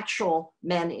are actual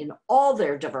men in all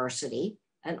their diversity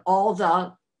and all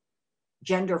the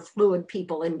gender fluid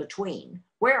people in between,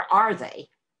 where are they?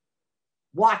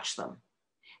 Watch them.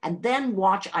 And then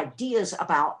watch ideas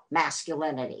about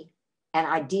masculinity and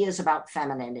ideas about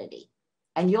femininity.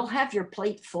 And you'll have your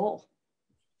plate full.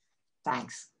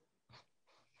 Thanks.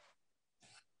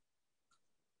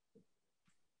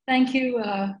 Thank you,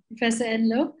 Professor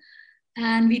Enloe.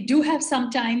 And we do have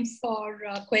some time for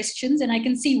questions. And I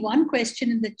can see one question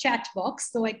in the chat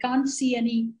box, though I can't see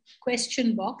any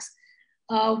question box,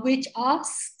 which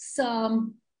asks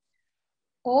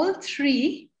all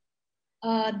three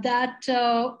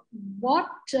what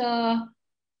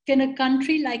can a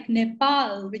country like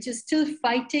Nepal, which is still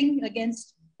fighting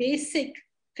against basic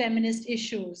feminist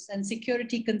issues and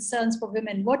security concerns for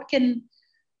women, what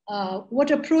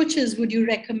approaches would you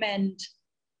recommend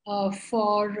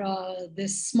for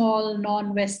this small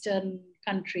non-Western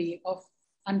country of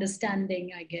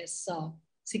understanding, I guess,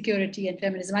 security and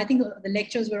feminism? I think the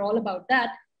lectures were all about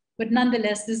that, but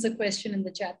nonetheless, this is a question in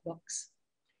the chat box.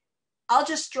 I'll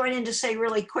just join in to say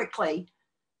really quickly,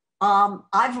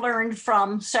 I've learned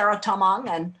from Sarah Tamang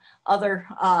and other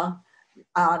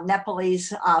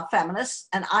Nepalese feminists,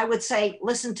 and I would say,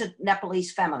 listen to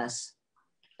Nepalese feminists.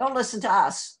 Don't listen to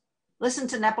us. Listen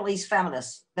to Nepalese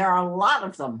feminists. There are a lot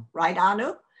of them, right,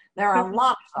 Anu? There are a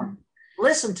lot of them.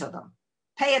 Listen to them.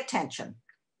 Pay attention.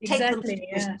 Exactly, Take them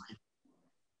seriously. yeah.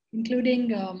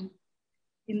 Including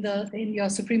in your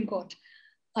Supreme Court.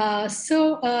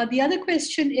 So the other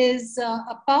question is,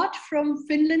 apart from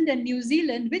Finland and New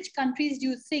Zealand, which countries do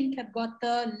you think have got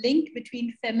the link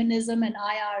between feminism and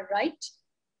IR right?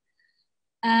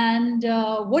 And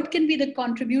what can be the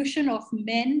contribution of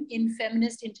men in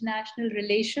feminist international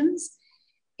relations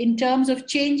in terms of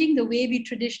changing the way we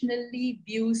traditionally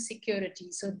view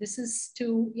security? So this is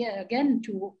to, again,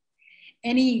 to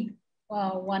any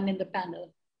one in the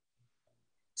panel.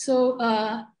 So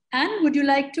Anne, would you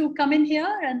like to come in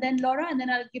here, and then Laura, and then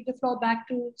I'll give the floor back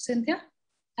to Cynthia.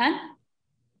 Anne?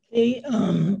 Okay,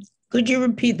 could you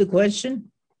repeat the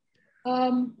question?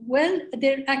 Well,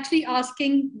 they're actually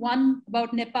asking one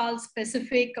about Nepal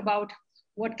specific, about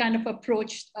what kind of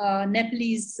approach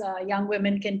Nepalese young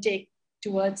women can take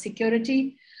towards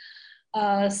security.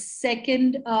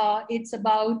 Second, it's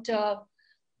about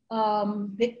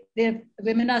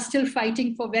women are still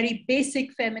fighting for very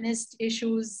basic feminist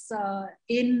issues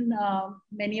in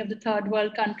many of the third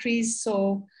world countries.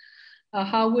 So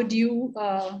how would you,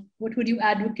 what would you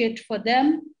advocate for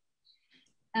them?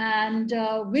 And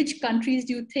which countries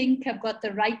do you think have got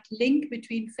the right link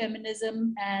between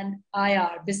feminism and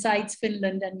IR besides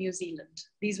Finland and New Zealand?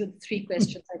 These were the three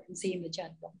questions I can see in the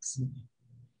chat box.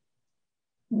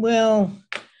 Well,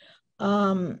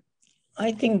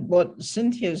 I think what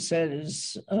Cynthia said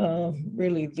is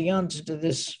really the answer to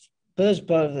this first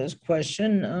part of this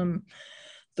question.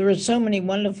 There are so many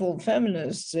wonderful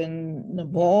feminists in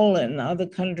Nepal and other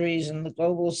countries in the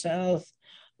global south.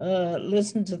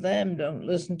 Listen to them, don't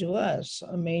listen to us.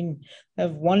 I mean,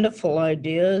 have wonderful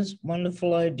ideas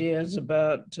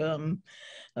about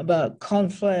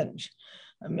conflict.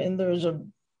 I mean, there's a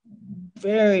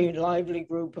very lively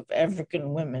group of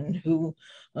African women who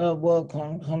work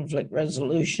on conflict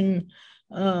resolution.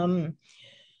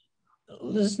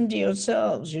 Listen to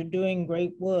yourselves, you're doing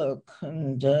great work,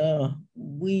 and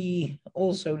we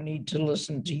also need to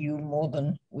listen to you more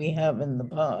than we have in the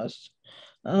past.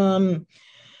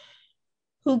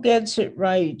 Who gets it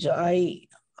right?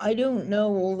 I don't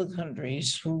know all the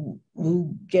countries who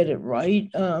get it right.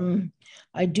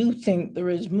 I do think there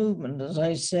is movement, as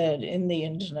I said, in the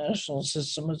international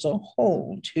system as a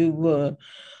whole to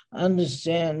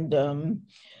understand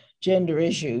gender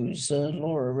issues.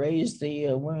 Laura raised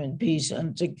the Women, Peace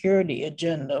and Security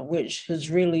agenda, which has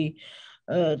really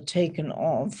taken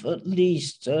off, at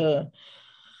least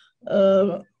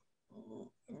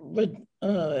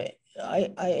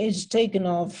it's taken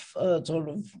off sort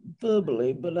of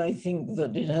verbally, but I think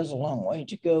that it has a long way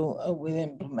to go with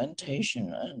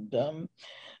implementation. And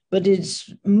but it's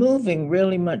moving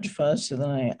really much faster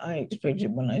than I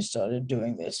expected when I started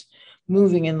doing this.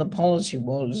 Moving in the policy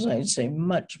world, as I'd say,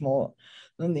 much more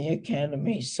than the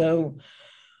academy. So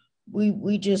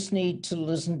we just need to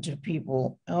listen to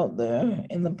people out there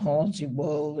in the policy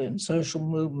world, in social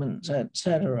movements,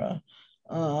 etc.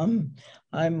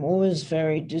 I'm always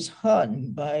very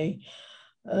disheartened by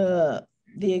the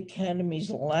Academy's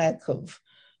lack of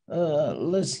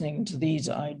listening to these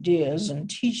ideas and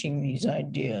teaching these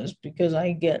ideas, because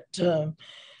I get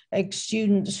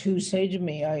ex-students who say to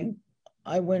me,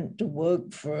 I went to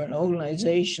work for an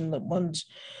organization that wants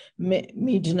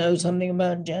me to know something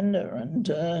about gender, and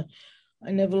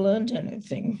I never learned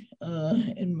anything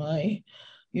in my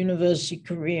university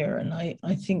career. And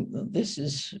I think that this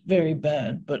is very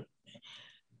bad, but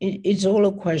it's all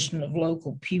a question of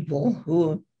local people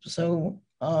who are so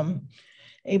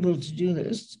able to do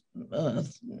this,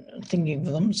 thinking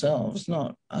for themselves,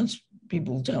 not us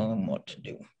people telling them what to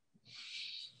do.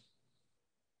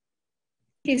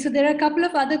 Okay, so there are a couple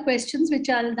of other questions which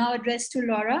I'll now address to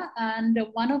Laura. And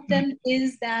one of them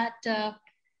is that, do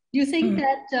you think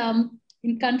that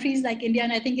in countries like India,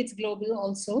 and I think it's global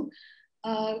also,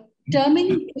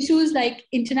 terming issues like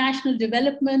international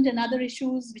development and other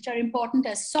issues which are important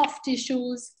as soft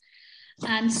issues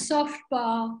and soft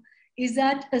power, is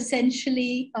that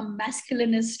essentially a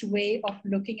masculinist way of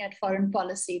looking at foreign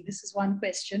policy? This is one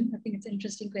question. I think it's an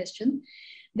interesting question.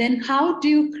 Then how do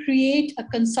you create a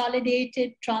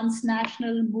consolidated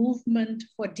transnational movement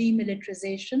for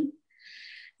demilitarization?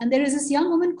 And there is this young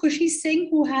woman, Kushi Singh,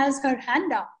 who has her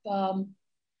hand up.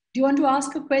 Do you want to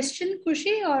ask a question,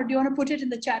 Kushi, or do you want to put it in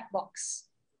the chat box?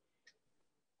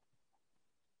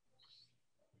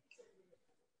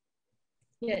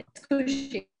 Yes,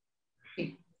 Kushi.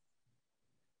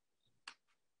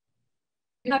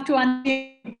 You have to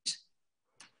unmute.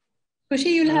 Kushi,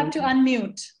 you'll have to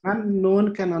unmute. And no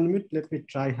one can unmute. Let me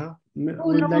try her.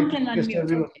 Oh, no one can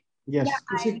unmute. Okay. Yes, Yeah,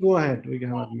 Kushi, go ahead. We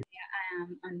can unmute. Yeah, I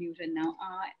am unmuted now.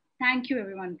 Thank you,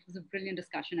 everyone. It was a brilliant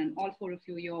discussion, and all four of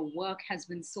you, your work has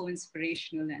been so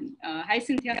inspirational. And hi,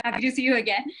 Cynthia, happy to see you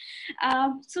again.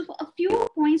 So a few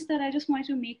points that I just wanted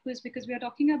to make was, because we are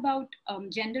talking about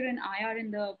gender and IR in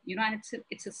the, and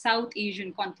it's a South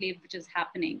Asian conclave which is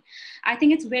happening. I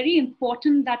think it's very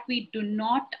important that we do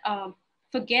not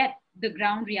forget the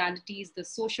ground realities, the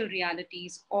social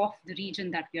realities of the region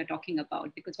that we are talking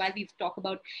about. Because while we've talked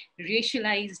about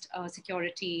racialized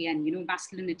security and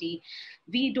masculinity,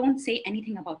 we don't say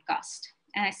anything about caste.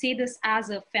 And I say this as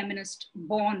a feminist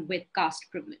born with caste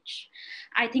privilege.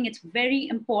 I think it's very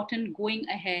important going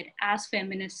ahead as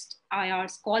feminist IR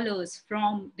scholars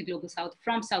from the Global South,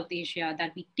 from South Asia,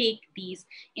 that we take these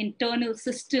internal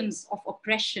systems of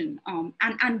oppression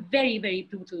and very, very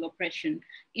brutal oppression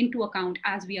into account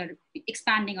as we are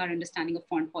expanding our understanding of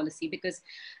foreign policy. Because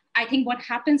I think what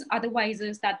happens otherwise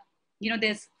is that,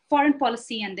 there's foreign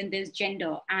policy, and then there's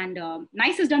gender. And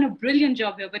NICE has done a brilliant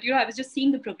job here, but I was just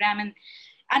seeing the program, and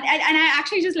I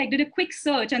actually just did a quick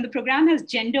search, and the program has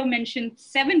gender mentioned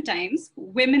 7 times,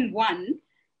 women 1,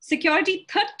 security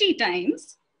 30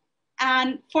 times,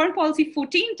 and foreign policy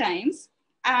 14 times,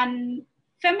 and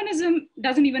feminism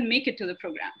doesn't even make it to the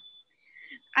program.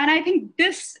 And I think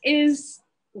this is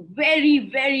very,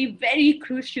 very, very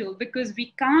crucial, because we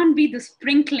can't be the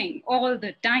sprinkling all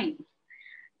the time.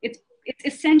 It's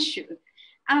essential.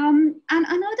 And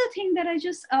another thing that I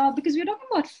just, because we're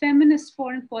talking about feminist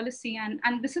foreign policy,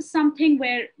 and this is something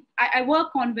where I work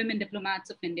on women diplomats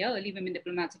of India, early women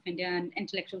diplomats of India, and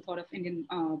intellectual thought of Indian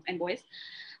envoys.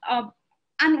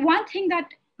 And one thing that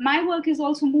my work is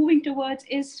also moving towards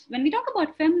is, when we talk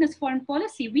about feminist foreign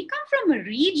policy, we come from a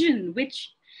region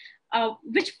which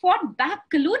fought back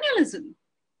colonialism.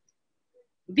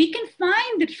 We can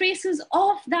find the traces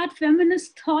of that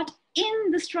feminist thought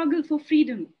in the struggle for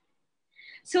freedom.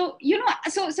 So,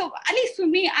 so at least for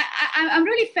me, I'm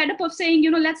really fed up of saying,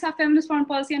 let's have feminist foreign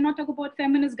policy and not talk about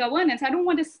feminist governance. I don't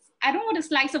want a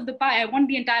slice of the pie. I want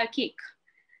the entire cake.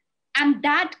 And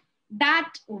that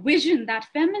vision, that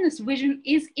feminist vision,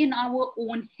 is in our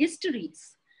own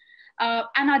histories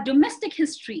and our domestic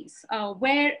histories,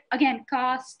 where again,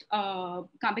 caste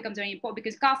becomes very important,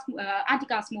 because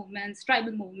anti-caste movements,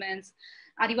 tribal movements,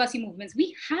 Adivasi movements,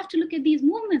 we have to look at these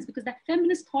movements because that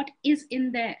feminist thought is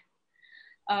in there.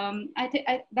 I think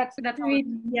that's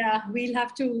we'll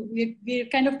have to, we're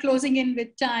kind of closing in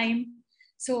with time.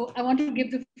 So I want to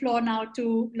give the floor now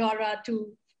to Laura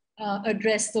to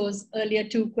address those earlier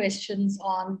 2 questions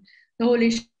on the whole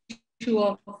issue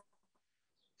of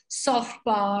soft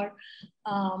power,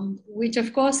 which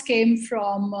of course came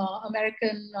from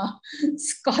American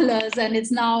scholars, and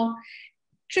it's now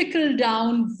trickled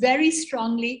down very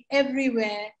strongly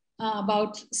everywhere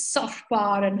about soft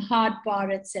power and hard power,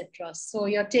 etc. So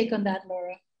your take on that,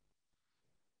 Laura?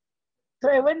 So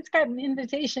I once got an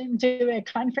invitation to a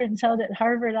conference held at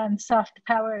Harvard on soft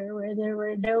power, where there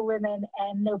were no women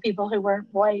and no people who weren't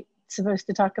white supposed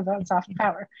to talk about soft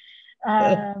power.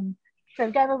 So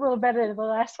I've gotten a little better. The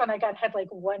last one I got had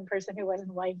 1 person who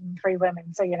wasn't white and 3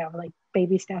 women. So,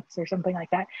 baby steps or something like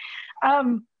that.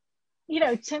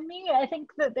 To me, I think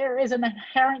that there is an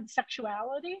inherent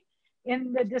sexuality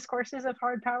in the discourses of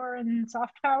hard power and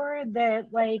soft power that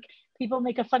people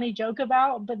make a funny joke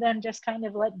about, but then just kind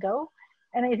of let go.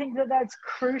 And I think that that's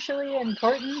crucially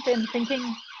important in thinking,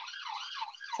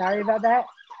 sorry about that.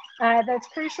 That's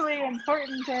crucially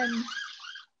important in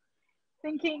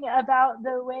thinking about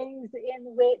the ways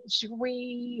in which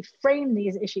we frame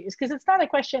these issues. Because it's not a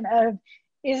question of,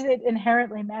 is it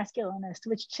inherently masculinist,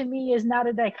 which to me is not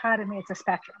a dichotomy, it's a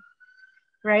spectrum,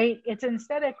 right? It's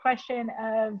instead a question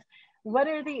of, what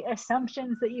are the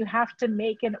assumptions that you have to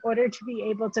make in order to be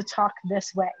able to talk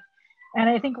this way? And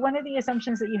I think one of the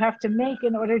assumptions that you have to make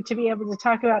in order to be able to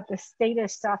talk about the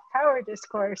status soft power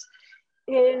discourse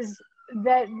is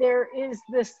that there is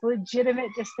this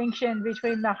legitimate distinction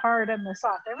between the hard and the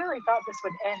soft. I really thought this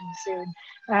would end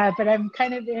soon, but I'm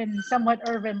kind of in somewhat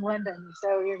urban London,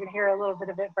 so you're gonna hear a little bit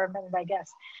of it for a minute, I guess.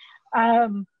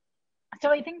 So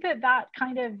I think that that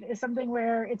kind of is something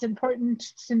where it's important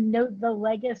to note the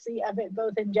legacy of it,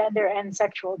 both in gender and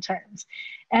sexual terms.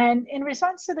 And in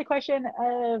response to the question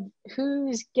of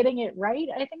who's getting it right,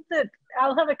 I think that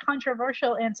I'll have a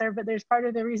controversial answer, but there's part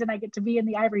of the reason I get to be in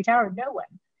the ivory tower, no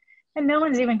one. And no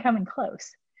one's even coming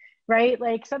close, right?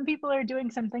 Some people are doing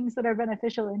some things that are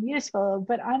beneficial and useful,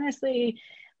 but honestly,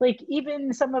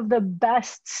 even some of the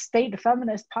best state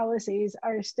feminist policies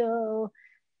are still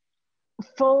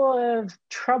full of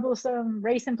troublesome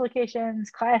race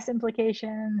implications, class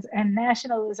implications, and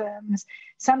nationalisms.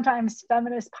 Sometimes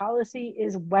feminist policy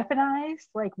is weaponized,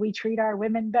 we treat our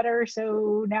women better,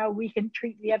 so now we can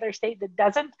treat the other state that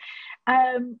doesn't.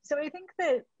 So I think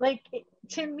that,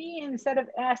 to me, instead of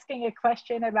asking a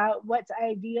question about what's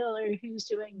ideal or who's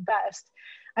doing best,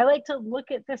 I like to look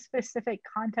at the specific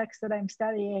context that I'm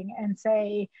studying and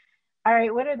say, all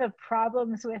right, what are the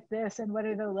problems with this and what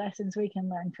are the lessons we can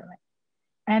learn from it?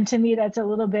 And to me,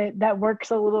 that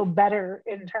works a little better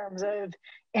in terms of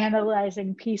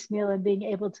analyzing piecemeal and being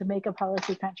able to make a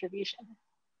policy contribution.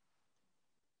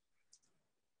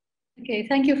 Okay,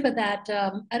 thank you for that.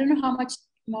 I don't know how much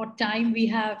more time we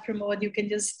have, Pramod. You can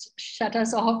just shut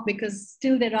us off because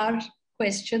still there are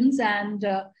questions, and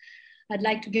I'd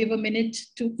like to give a minute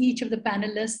to each of the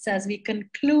panelists as we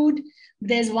conclude.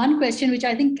 There's one question which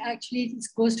I think actually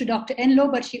goes to Dr.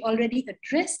 Enloe, but she already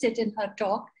addressed it in her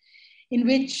talk, in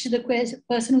which the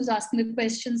person who's asking the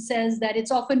question says that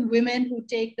it's often women who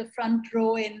take the front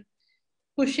row in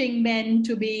pushing men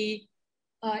to be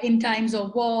in times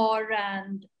of war,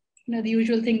 and the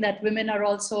usual thing that women are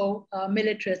also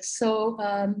militarists. So,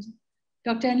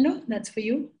 Dr. Enloe, that's for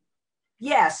you.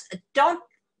 Yes,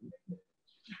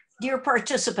 dear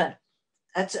participant,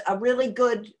 that's a really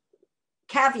good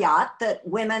caveat that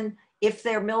women, if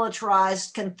they're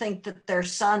militarized, can think that their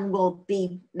son will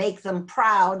make them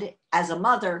proud as a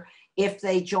mother if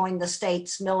they join the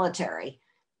state's military.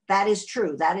 That is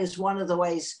true. That is one of the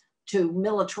ways to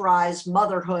militarize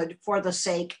motherhood for the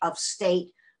sake of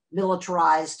state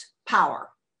militarized power.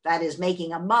 That is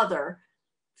making a mother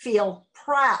feel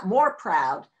more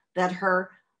proud that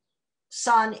her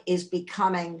son is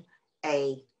becoming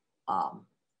a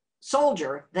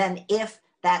soldier than if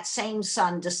that same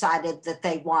son decided that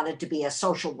they wanted to be a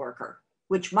social worker,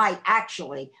 which might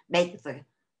actually make the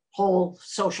whole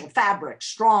social fabric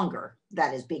stronger.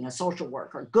 That is, being a social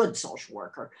worker, good social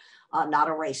worker, not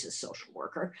a racist social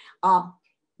worker,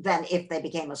 than if they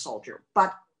became a soldier.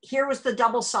 But here was the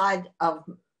double side of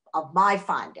my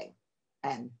finding,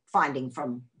 and finding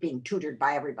from being tutored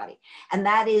by everybody. And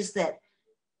that is that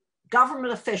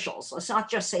government officials, let's not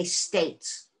just say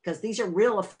states, because these are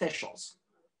real officials.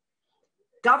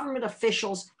 Government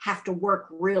officials have to work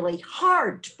really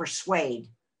hard to persuade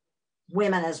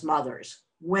women as mothers,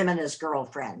 women as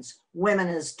girlfriends, women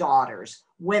as daughters,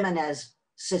 women as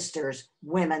sisters,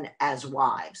 women as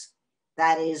wives.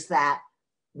 That is, that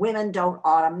women don't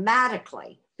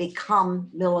automatically become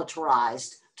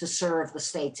militarized to serve the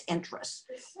state's interests.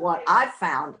 What I've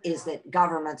found is that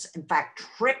governments, in fact,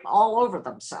 trip all over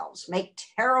themselves, make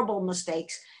terrible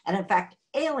mistakes, and in fact,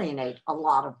 alienate a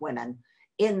lot of women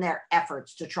in their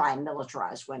efforts to try and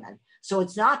militarize women. So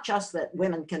it's not just that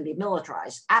women can be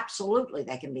militarized. Absolutely,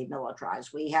 they can be militarized.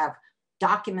 We have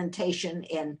documentation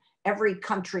in every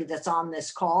country that's on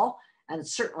this call, and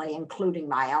certainly including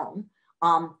my own,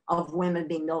 of women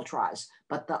being militarized.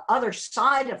 But the other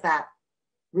side of that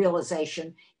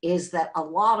realization is that a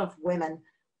lot of women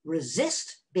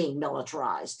resist being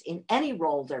militarized in any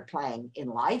role they're playing in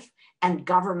life, and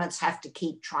governments have to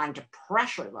keep trying to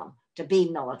pressure them to be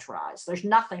militarized. There's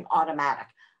nothing automatic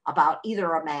about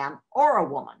either a man or a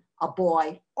woman, a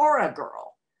boy or a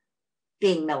girl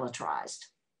being militarized.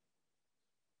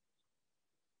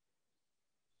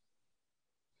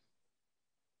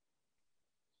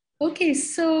 Okay,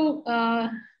 so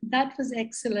that was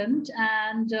excellent.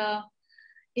 And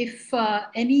if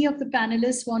any of the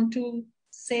panelists want to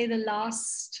say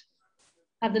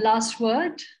have the last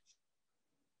word.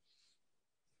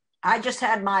 I just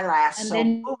had my last, and so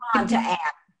then move on to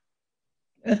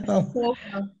Anne. So,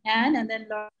 Anne, and then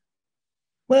Laura.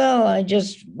 Well, I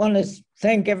just want to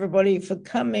thank everybody for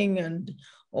coming and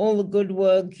all the good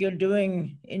work you're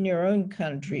doing in your own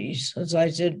countries. As I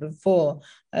said before,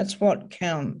 that's what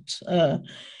counts.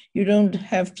 You don't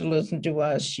have to listen to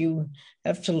us. You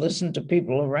have to listen to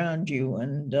people around you,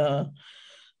 and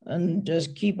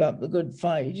just keep up the good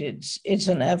fight. It's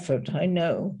an effort, I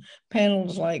know.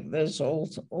 Panels like this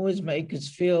always make us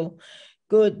feel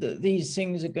good that these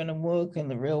things are going to work in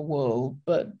the real world,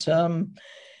 but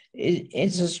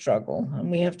it's a struggle,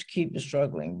 and we have to keep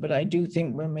struggling. But I do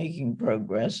think we're making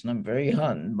progress, and I'm very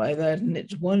heartened by that. And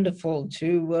it's wonderful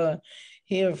to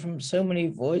hear from so many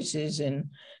voices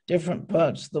in different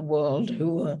parts of the world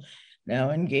who are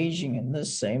now engaging in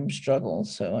this same struggle.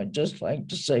 So I'd just like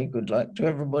to say good luck to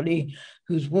everybody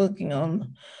who's working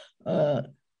on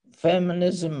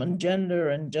feminism and gender,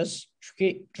 and just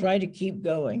try to keep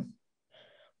going.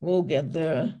 We'll get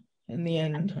there in the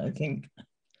end, I think.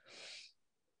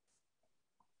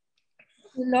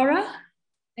 Laura,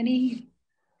 any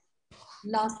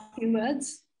last few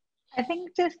words? I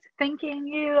think just thanking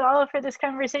you all for this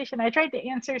conversation. I tried to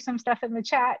answer some stuff in the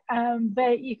chat,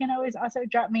 but you can always also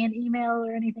drop me an email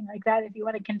or anything like that if you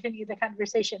want to continue the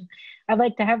conversation. I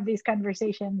like to have these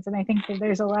conversations, and I think that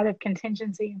there's a lot of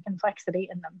contingency and complexity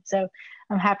in them. So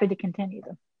I'm happy to continue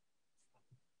them.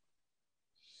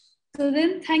 So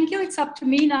then, thank you. It's up to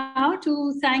me now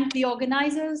to thank the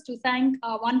organizers, to thank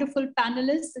our wonderful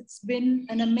panelists. It's been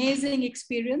an amazing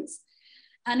experience.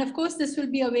 And of course, this will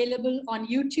be available on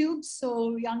YouTube,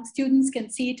 so young students can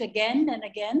see it again and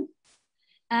again,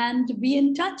 and be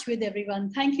in touch with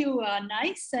everyone. Thank you,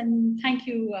 Nice, and thank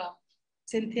you,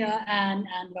 Cynthia and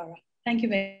Laura. Thank you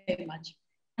very much.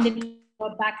 And then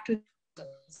we're back to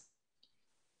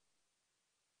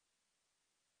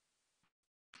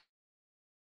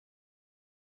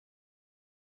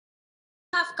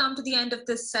have come to the end of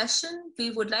this session.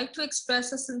 We would like to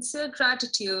express a sincere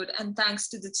gratitude and thanks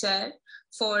to the chair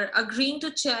for agreeing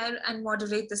to chair and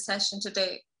moderate the session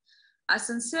today. Our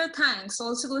sincere thanks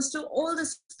also goes to all the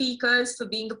speakers for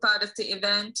being a part of the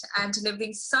event and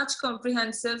delivering such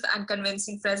comprehensive and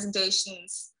convincing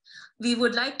presentations. We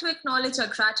would like to acknowledge our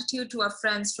gratitude to our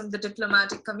friends from the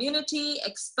diplomatic community,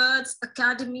 experts,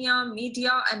 academia,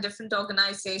 media, and different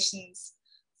organizations.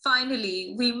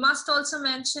 Finally, we must also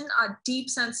mention our deep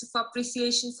sense of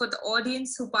appreciation for the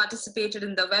audience who participated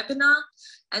in the webinar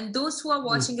and those who are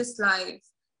watching us live.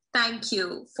 Thank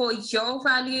you for your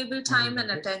valuable time and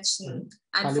attention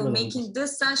and for making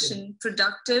this session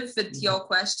productive with your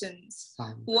questions.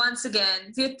 Once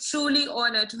again, we're truly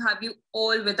honored to have you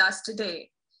all with us today.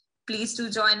 Please do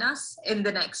join us in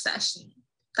the next session.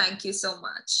 Thank you so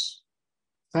much.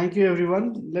 Thank you,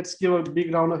 everyone. Let's give a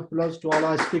big round of applause to all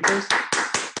our speakers.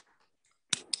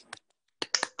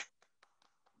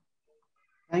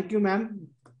 Thank you, ma'am.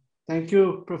 Thank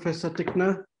you, Professor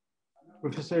Tickner,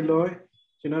 Professor Enloe,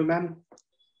 Chenoy, ma'am.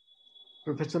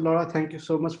 Professor Laura, thank you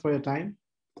so much for your time.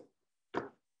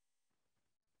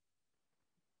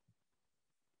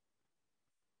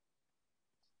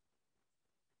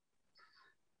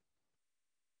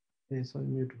 It's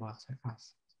on mute,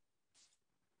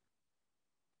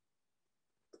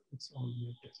 it's all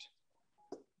muted.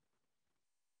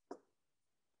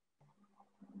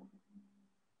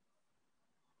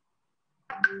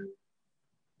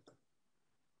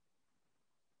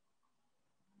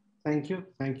 Thank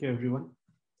you everyone.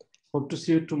 Hope to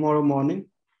see you tomorrow morning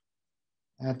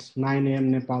at 9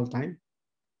 a.m. Nepal time.